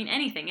to school. I mean,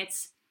 anything.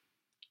 It's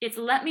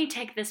let me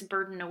take this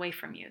burden away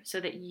from you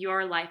so that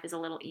your life is a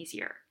little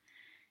easier.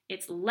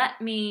 It's let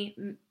me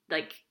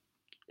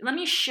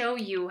show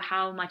you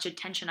how much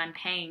attention I'm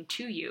paying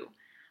to you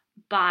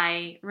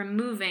by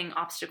removing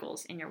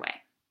obstacles in your way.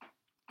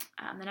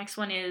 The next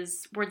one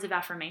is words of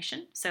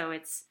affirmation. So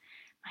it's,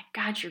 my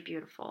God, you're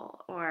beautiful.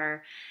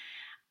 Or,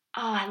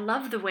 oh, I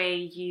love the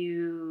way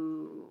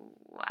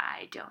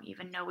I don't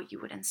even know what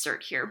you would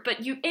insert here, but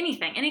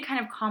any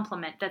kind of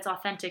compliment that's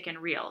authentic and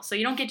real. So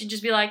you don't get to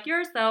just be like,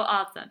 you're so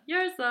awesome,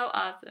 you're so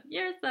awesome,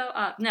 you're so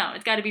awesome. No,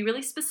 it's got to be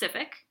really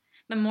specific.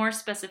 The more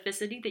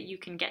specificity that you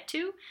can get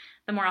to,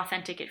 the more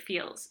authentic it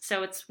feels.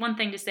 So it's one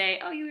thing to say,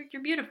 oh, you're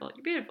beautiful,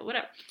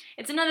 whatever.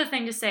 It's another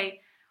thing to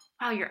say,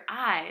 wow, your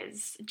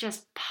eyes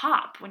just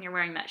pop when you're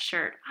wearing that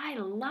shirt. I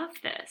love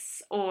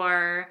this.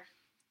 Or,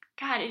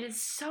 God, it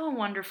is so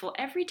wonderful.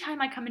 Every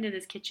time I come into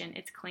this kitchen,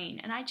 it's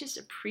clean. And I just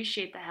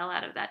appreciate the hell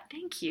out of that.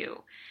 Thank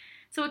you.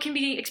 So it can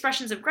be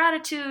expressions of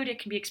gratitude. It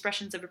can be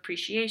expressions of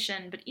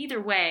appreciation. But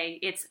either way,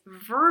 it's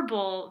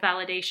verbal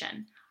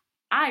validation.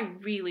 I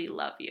really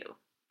love you.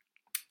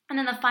 And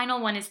then the final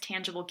one is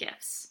tangible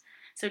gifts.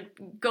 So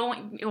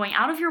going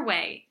out of your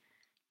way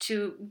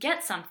to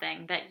get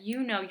something that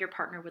you know your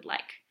partner would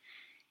like.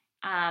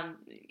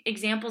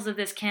 Examples of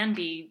this can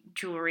be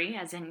jewelry,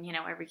 as in,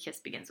 every kiss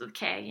begins with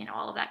K,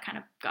 all of that kind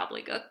of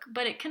gobbledygook.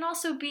 But it can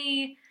also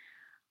be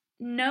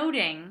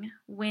noting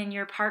when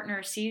your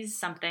partner sees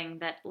something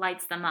that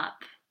lights them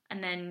up,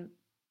 and then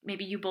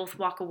maybe you both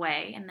walk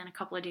away, and then a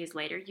couple of days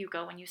later you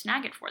go and you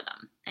snag it for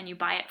them, and you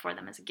buy it for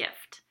them as a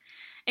gift.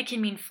 It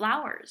can mean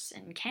flowers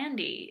and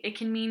candy. It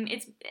can mean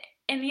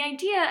and the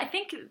idea, I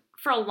think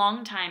for a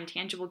long time,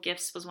 tangible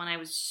gifts was one I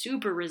was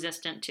super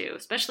resistant to,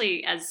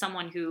 especially as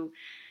someone who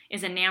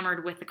is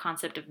enamored with the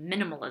concept of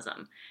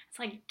minimalism. It's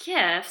like,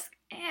 gifts,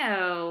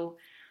 ew.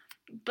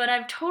 But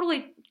I've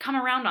totally come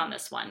around on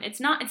this one. It's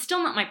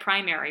still not my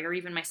primary or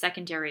even my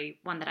secondary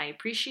one that I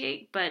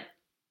appreciate, but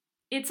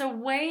it's a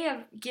way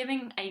of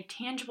giving a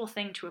tangible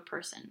thing to a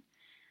person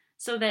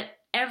so that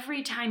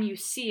every time you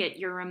see it,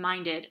 you're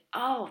reminded,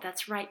 oh,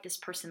 that's right, this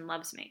person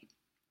loves me.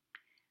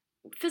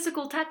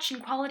 Physical touch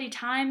and quality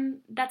time,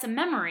 that's a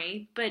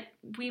memory, but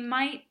it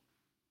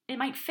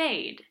might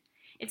fade.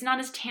 It's not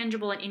as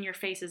tangible and in your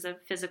face as a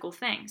physical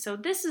thing. So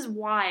this is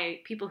why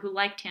people who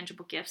like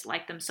tangible gifts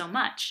like them so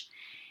much.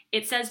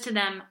 It says to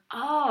them,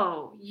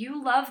 oh,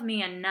 you love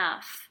me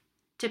enough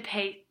to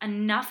pay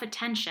enough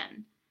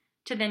attention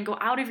to then go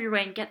out of your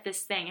way and get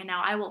this thing. And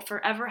now I will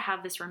forever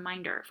have this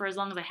reminder for as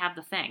long as I have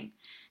the thing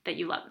that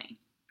you love me.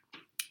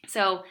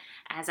 So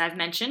as I've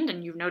mentioned,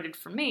 and you've noted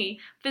for me,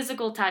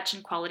 physical touch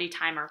and quality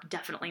time are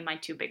definitely my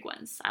 2 big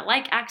ones. I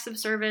like acts of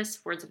service.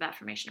 Words of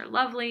affirmation are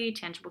lovely.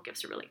 Tangible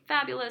gifts are really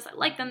fabulous. I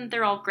like them.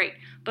 They're all great.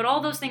 But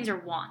all those things are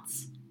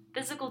wants.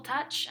 Physical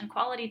touch and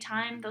quality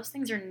time, those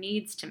things are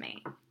needs to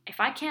me. If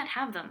I can't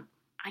have them,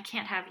 I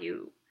can't have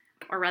you.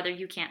 Or rather,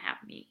 you can't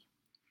have me.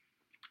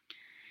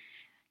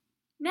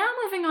 Now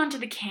moving on to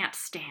the can't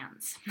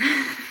stands.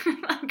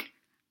 Like,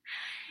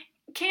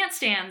 can't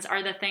stands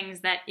are the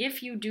things that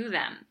if you do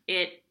them,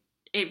 it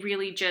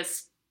really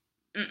just,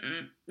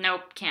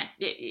 nope, can't,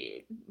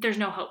 there's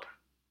no hope.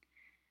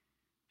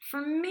 For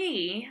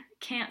me,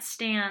 can't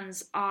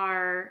stands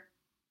are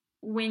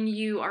when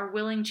you are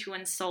willing to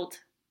insult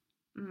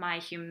my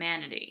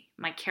humanity,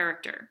 my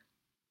character.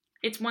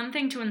 It's one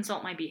thing to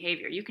insult my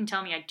behavior. You can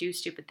tell me I do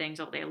stupid things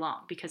all day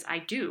long, because I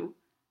do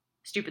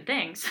stupid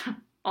things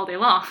all day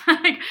long.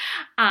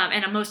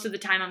 And most of the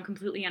time I'm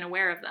completely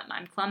unaware of them.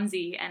 I'm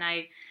clumsy and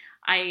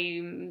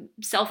I'm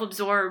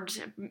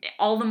self-absorbed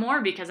all the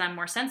more because I'm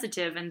more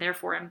sensitive, and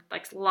therefore I'm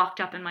like locked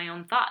up in my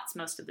own thoughts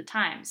most of the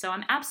time. So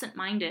I'm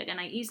absent-minded and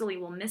I easily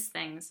will miss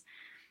things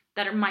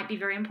that might be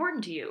very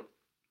important to you.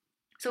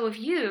 So if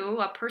you,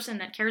 a person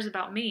that cares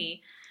about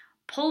me,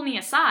 pull me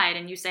aside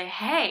and you say,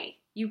 hey,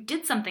 you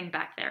did something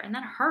back there and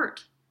that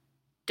hurt.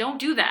 Don't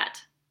do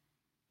that.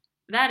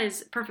 That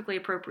is perfectly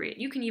appropriate.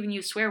 You can even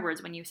use swear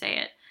words when you say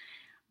it.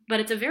 But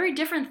it's a very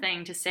different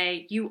thing to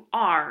say you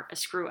are a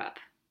screw up.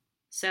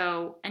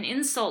 So an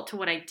insult to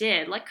what I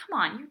did, like, come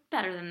on, you're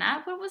better than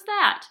that. What was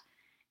that?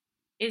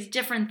 Is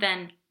different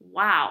than,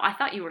 wow, I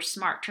thought you were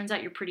smart. Turns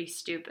out you're pretty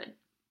stupid.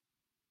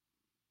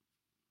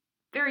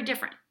 Very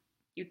different.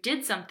 You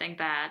did something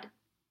bad.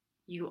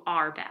 You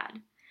are bad.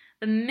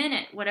 The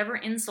minute whatever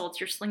insults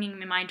you're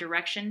slinging in my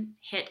direction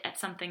hit at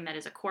something that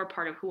is a core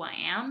part of who I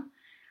am,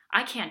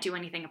 I can't do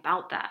anything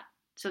about that.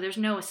 So there's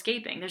no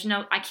escaping.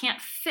 I can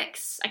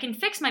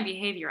fix my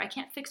behavior. I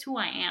can't fix who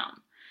I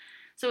am.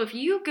 So if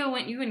you go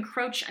and you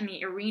encroach in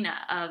the arena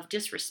of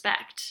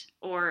disrespect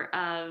or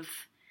of,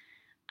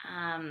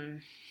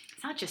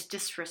 it's not just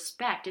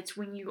disrespect, it's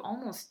when you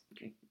almost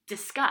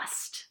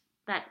disgust,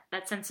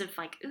 that sense of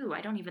like, ooh,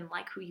 I don't even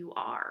like who you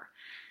are.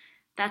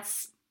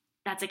 That's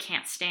a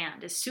can't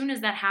stand. As soon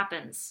as that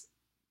happens,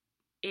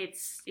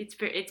 it's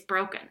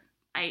broken.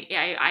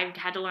 I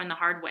had to learn the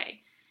hard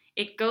way.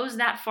 It goes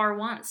that far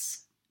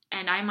once,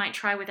 and I might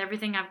try with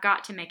everything I've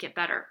got to make it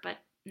better, but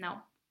no.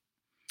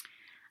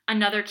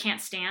 Another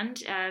can't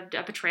stand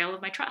a betrayal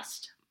of my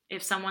trust.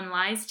 If someone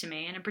lies to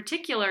me, and in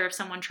particular, if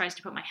someone tries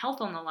to put my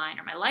health on the line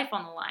or my life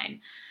on the line,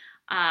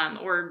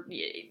 or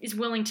is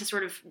willing to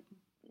sort of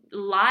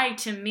lie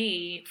to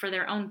me for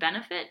their own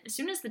benefit, as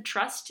soon as the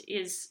trust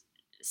is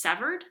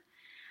severed,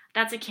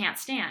 that's a can't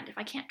stand. If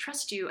I can't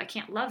trust you, I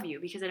can't love you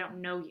because I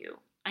don't know you.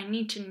 I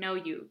need to know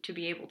you to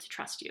be able to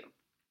trust you.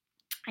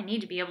 I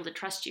need to be able to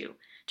trust you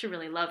to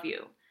really love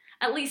you.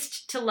 At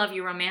least to love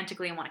you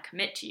romantically and want to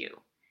commit to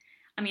you.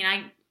 I mean,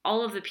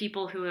 all of the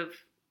people who have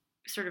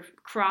sort of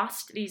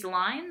crossed these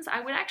lines,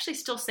 I would actually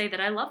still say that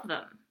I love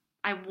them.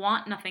 I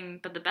want nothing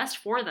but the best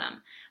for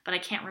them, but I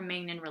can't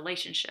remain in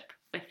relationship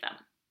with them.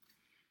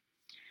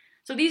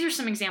 So these are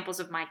some examples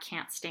of my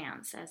can't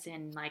stands, as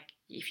in, like,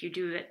 if you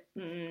do it,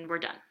 we're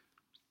done.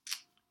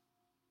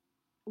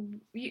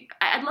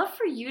 I'd love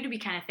for you to be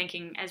kind of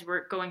thinking as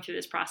we're going through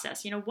this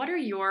process, what are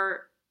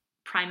your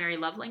primary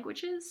love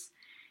languages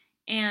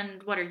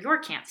and what are your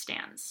can't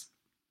stands?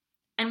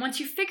 And once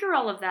you figure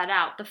all of that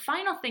out, the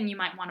final thing you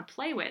might want to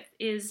play with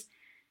is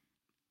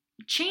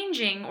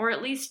changing, or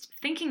at least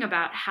thinking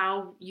about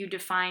how you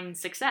define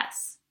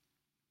success.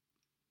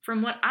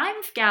 From what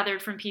I've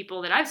gathered from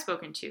people that I've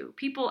spoken to,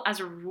 people as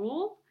a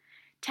rule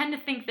tend to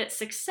think that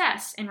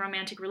success in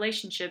romantic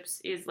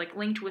relationships is like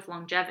linked with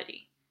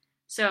longevity.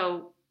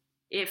 So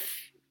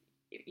if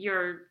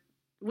you're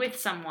with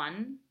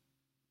someone,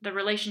 the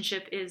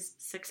relationship is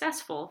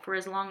successful for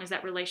as long as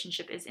that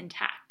relationship is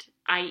intact,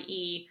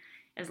 i.e.,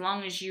 as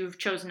long as you've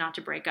chosen not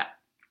to break up.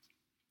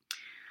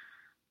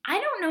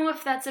 I don't know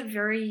if that's a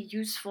very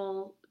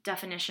useful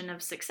definition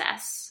of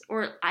success,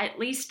 or at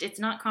least it's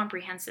not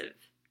comprehensive.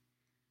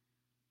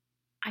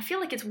 I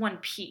feel like it's one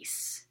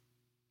piece.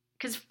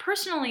 Because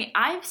personally,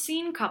 I've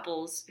seen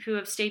couples who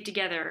have stayed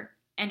together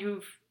and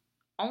who've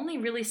only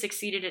really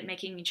succeeded at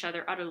making each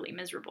other utterly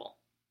miserable.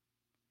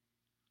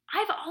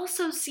 I've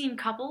also seen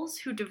couples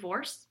who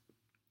divorce,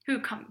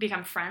 who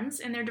become friends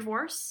in their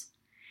divorce.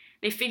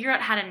 They figure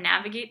out how to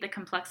navigate the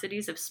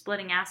complexities of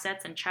splitting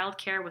assets and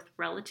childcare with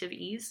relative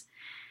ease.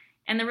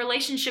 And the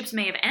relationships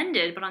may have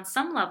ended, but on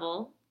some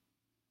level,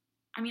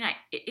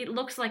 it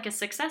looks like a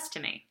success to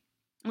me.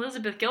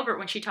 Elizabeth Gilbert,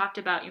 when she talked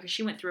about,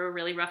 she went through a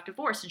really rough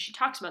divorce, and she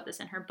talks about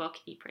this in her book,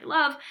 Eat, Pray,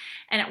 Love.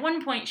 And at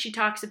one point, she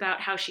talks about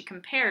how she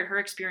compared her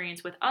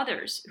experience with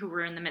others who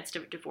were in the midst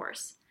of a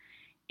divorce.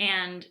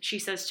 And she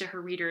says to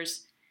her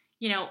readers,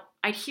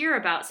 I'd hear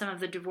about some of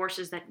the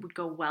divorces that would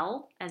go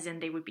well, as in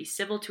they would be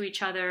civil to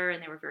each other,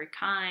 and they were very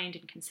kind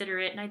and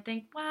considerate, and I'd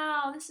think,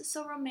 wow, this is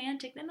so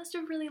romantic. They must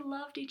have really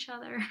loved each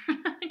other.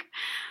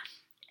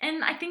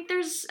 And I think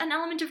there's an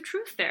element of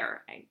truth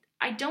there.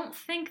 I don't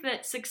think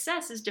that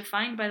success is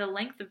defined by the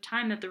length of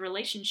time that the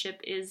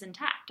relationship is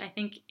intact. I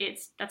think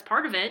that's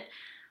part of it,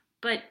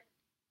 but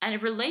a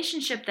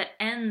relationship that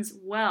ends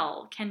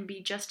well can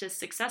be just as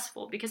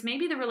successful, because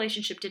maybe the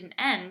relationship didn't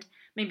end,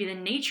 maybe the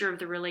nature of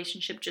the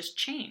relationship just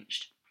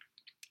changed.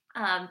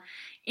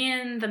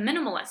 In the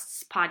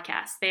Minimalists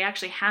podcast, they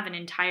actually have an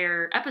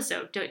entire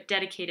episode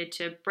dedicated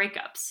to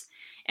breakups.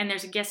 And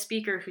there's a guest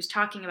speaker who's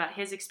talking about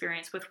his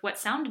experience with what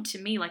sounded to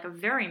me like a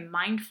very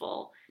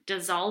mindful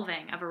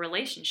dissolving of a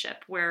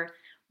relationship where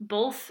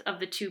both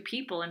of the two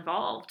people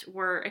involved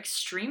were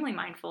extremely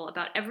mindful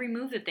about every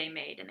move that they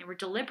made, and they were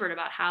deliberate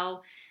about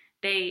how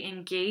they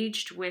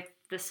engaged with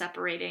the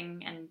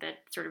separating and the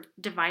sort of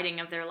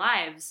dividing of their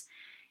lives.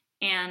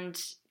 And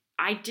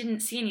I didn't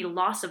see any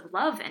loss of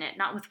love in it,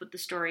 not with the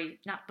story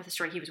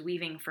he was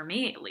weaving for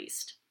me, at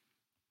least.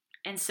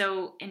 And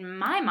so in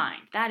my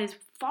mind, that is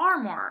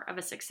far more of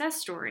a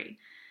success story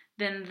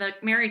than the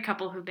married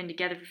couple who've been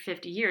together for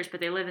 50 years, but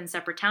they live in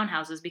separate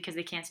townhouses because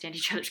they can't stand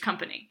each other's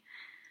company.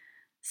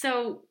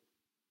 So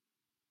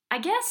I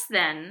guess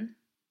then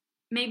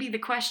maybe the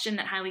question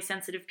that highly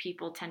sensitive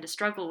people tend to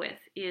struggle with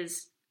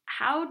is,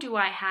 how do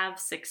I have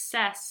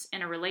success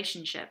in a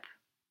relationship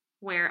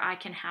where I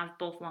can have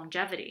both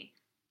longevity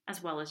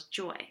as well as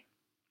joy?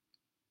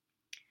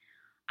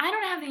 I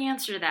don't have the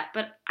answer to that,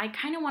 but I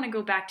kind of want to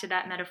go back to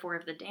that metaphor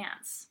of the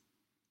dance.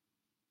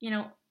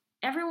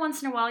 Every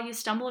once in a while you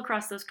stumble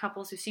across those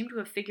couples who seem to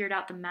have figured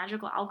out the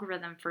magical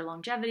algorithm for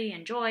longevity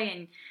and joy,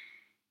 and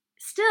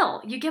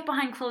still, you get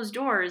behind closed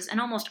doors, and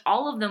almost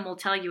all of them will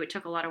tell you it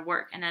took a lot of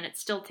work, and that it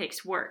still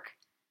takes work.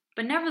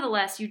 But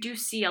nevertheless, you do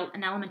see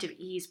an element of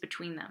ease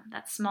between them,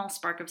 that small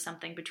spark of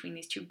something between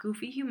these two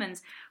goofy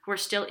humans who are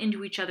still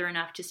into each other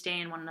enough to stay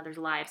in one another's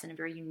lives in a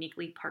very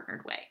uniquely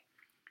partnered way.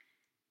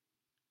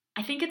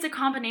 I think it's a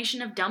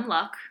combination of dumb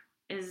luck.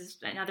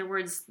 In other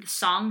words, the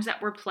songs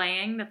that were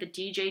playing that the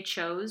DJ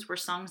chose were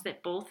songs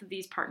that both of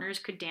these partners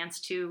could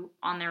dance to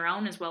on their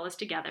own as well as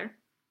together.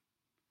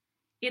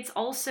 It's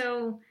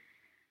also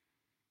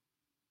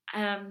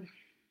the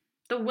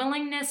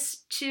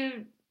willingness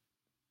to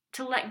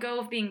let go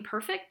of being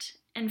perfect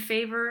in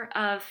favor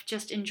of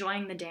just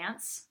enjoying the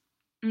dance,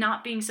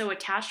 not being so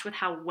attached with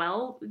how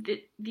well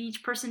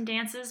each person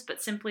dances,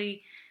 but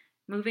simply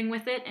moving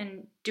with it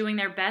and doing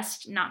their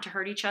best not to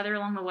hurt each other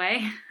along the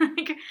way.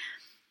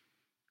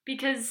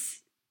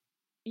 Because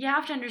you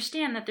have to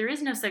understand that there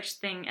is no such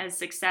thing as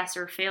success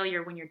or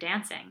failure when you're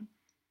dancing.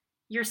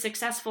 You're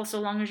successful so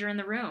long as you're in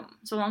the room.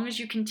 So long as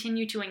you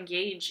continue to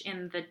engage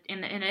in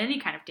any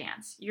kind of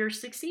dance, you're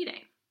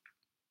succeeding.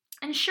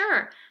 And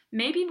sure,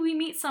 maybe we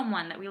meet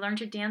someone that we learn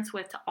to dance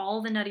with to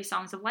all the nutty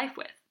songs of life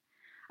with.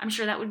 I'm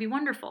sure that would be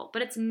wonderful,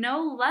 but it's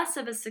no less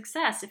of a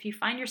success if you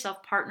find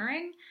yourself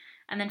partnering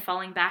and then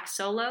falling back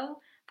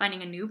solo,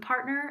 finding a new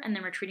partner and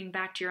then retreating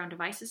back to your own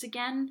devices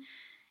again.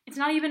 It's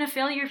not even a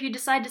failure if you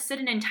decide to sit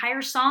an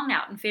entire song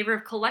out in favor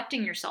of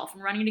collecting yourself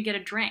and running to get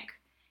a drink.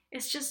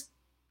 It's just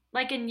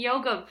like in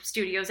yoga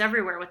studios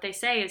everywhere, what they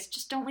say is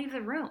just don't leave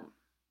the room.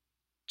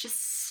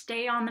 Just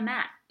stay on the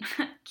mat.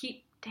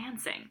 Keep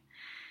dancing.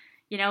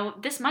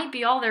 This might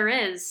be all there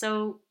is,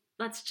 so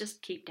let's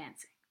just keep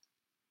dancing.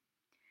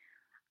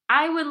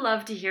 I would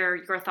love to hear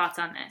your thoughts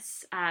on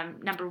this.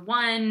 Number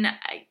one,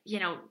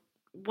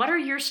 what are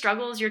your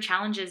struggles, your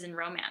challenges in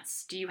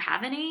romance? Do you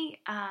have any?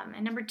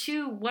 And number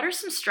two, what are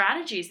some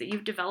strategies that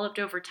you've developed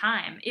over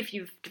time, if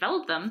you've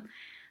developed them,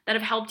 that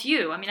have helped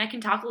you? I mean, I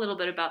can talk a little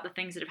bit about the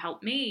things that have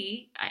helped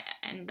me,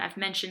 and I've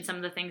mentioned some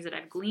of the things that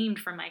I've gleaned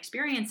from my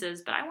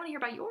experiences, but I want to hear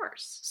about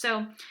yours.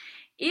 So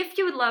if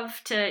you would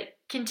love to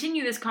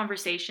continue this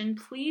conversation,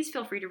 please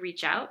feel free to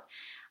reach out.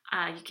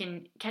 You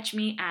can catch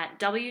me at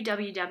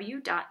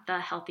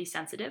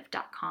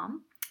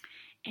www.thehealthysensitive.com.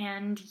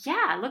 And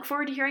yeah, look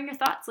forward to hearing your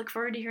thoughts. Look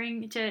forward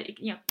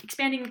to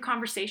expanding the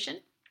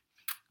conversation.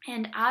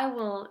 And I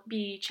will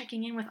be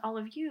checking in with all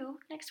of you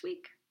next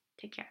week.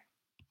 Take care.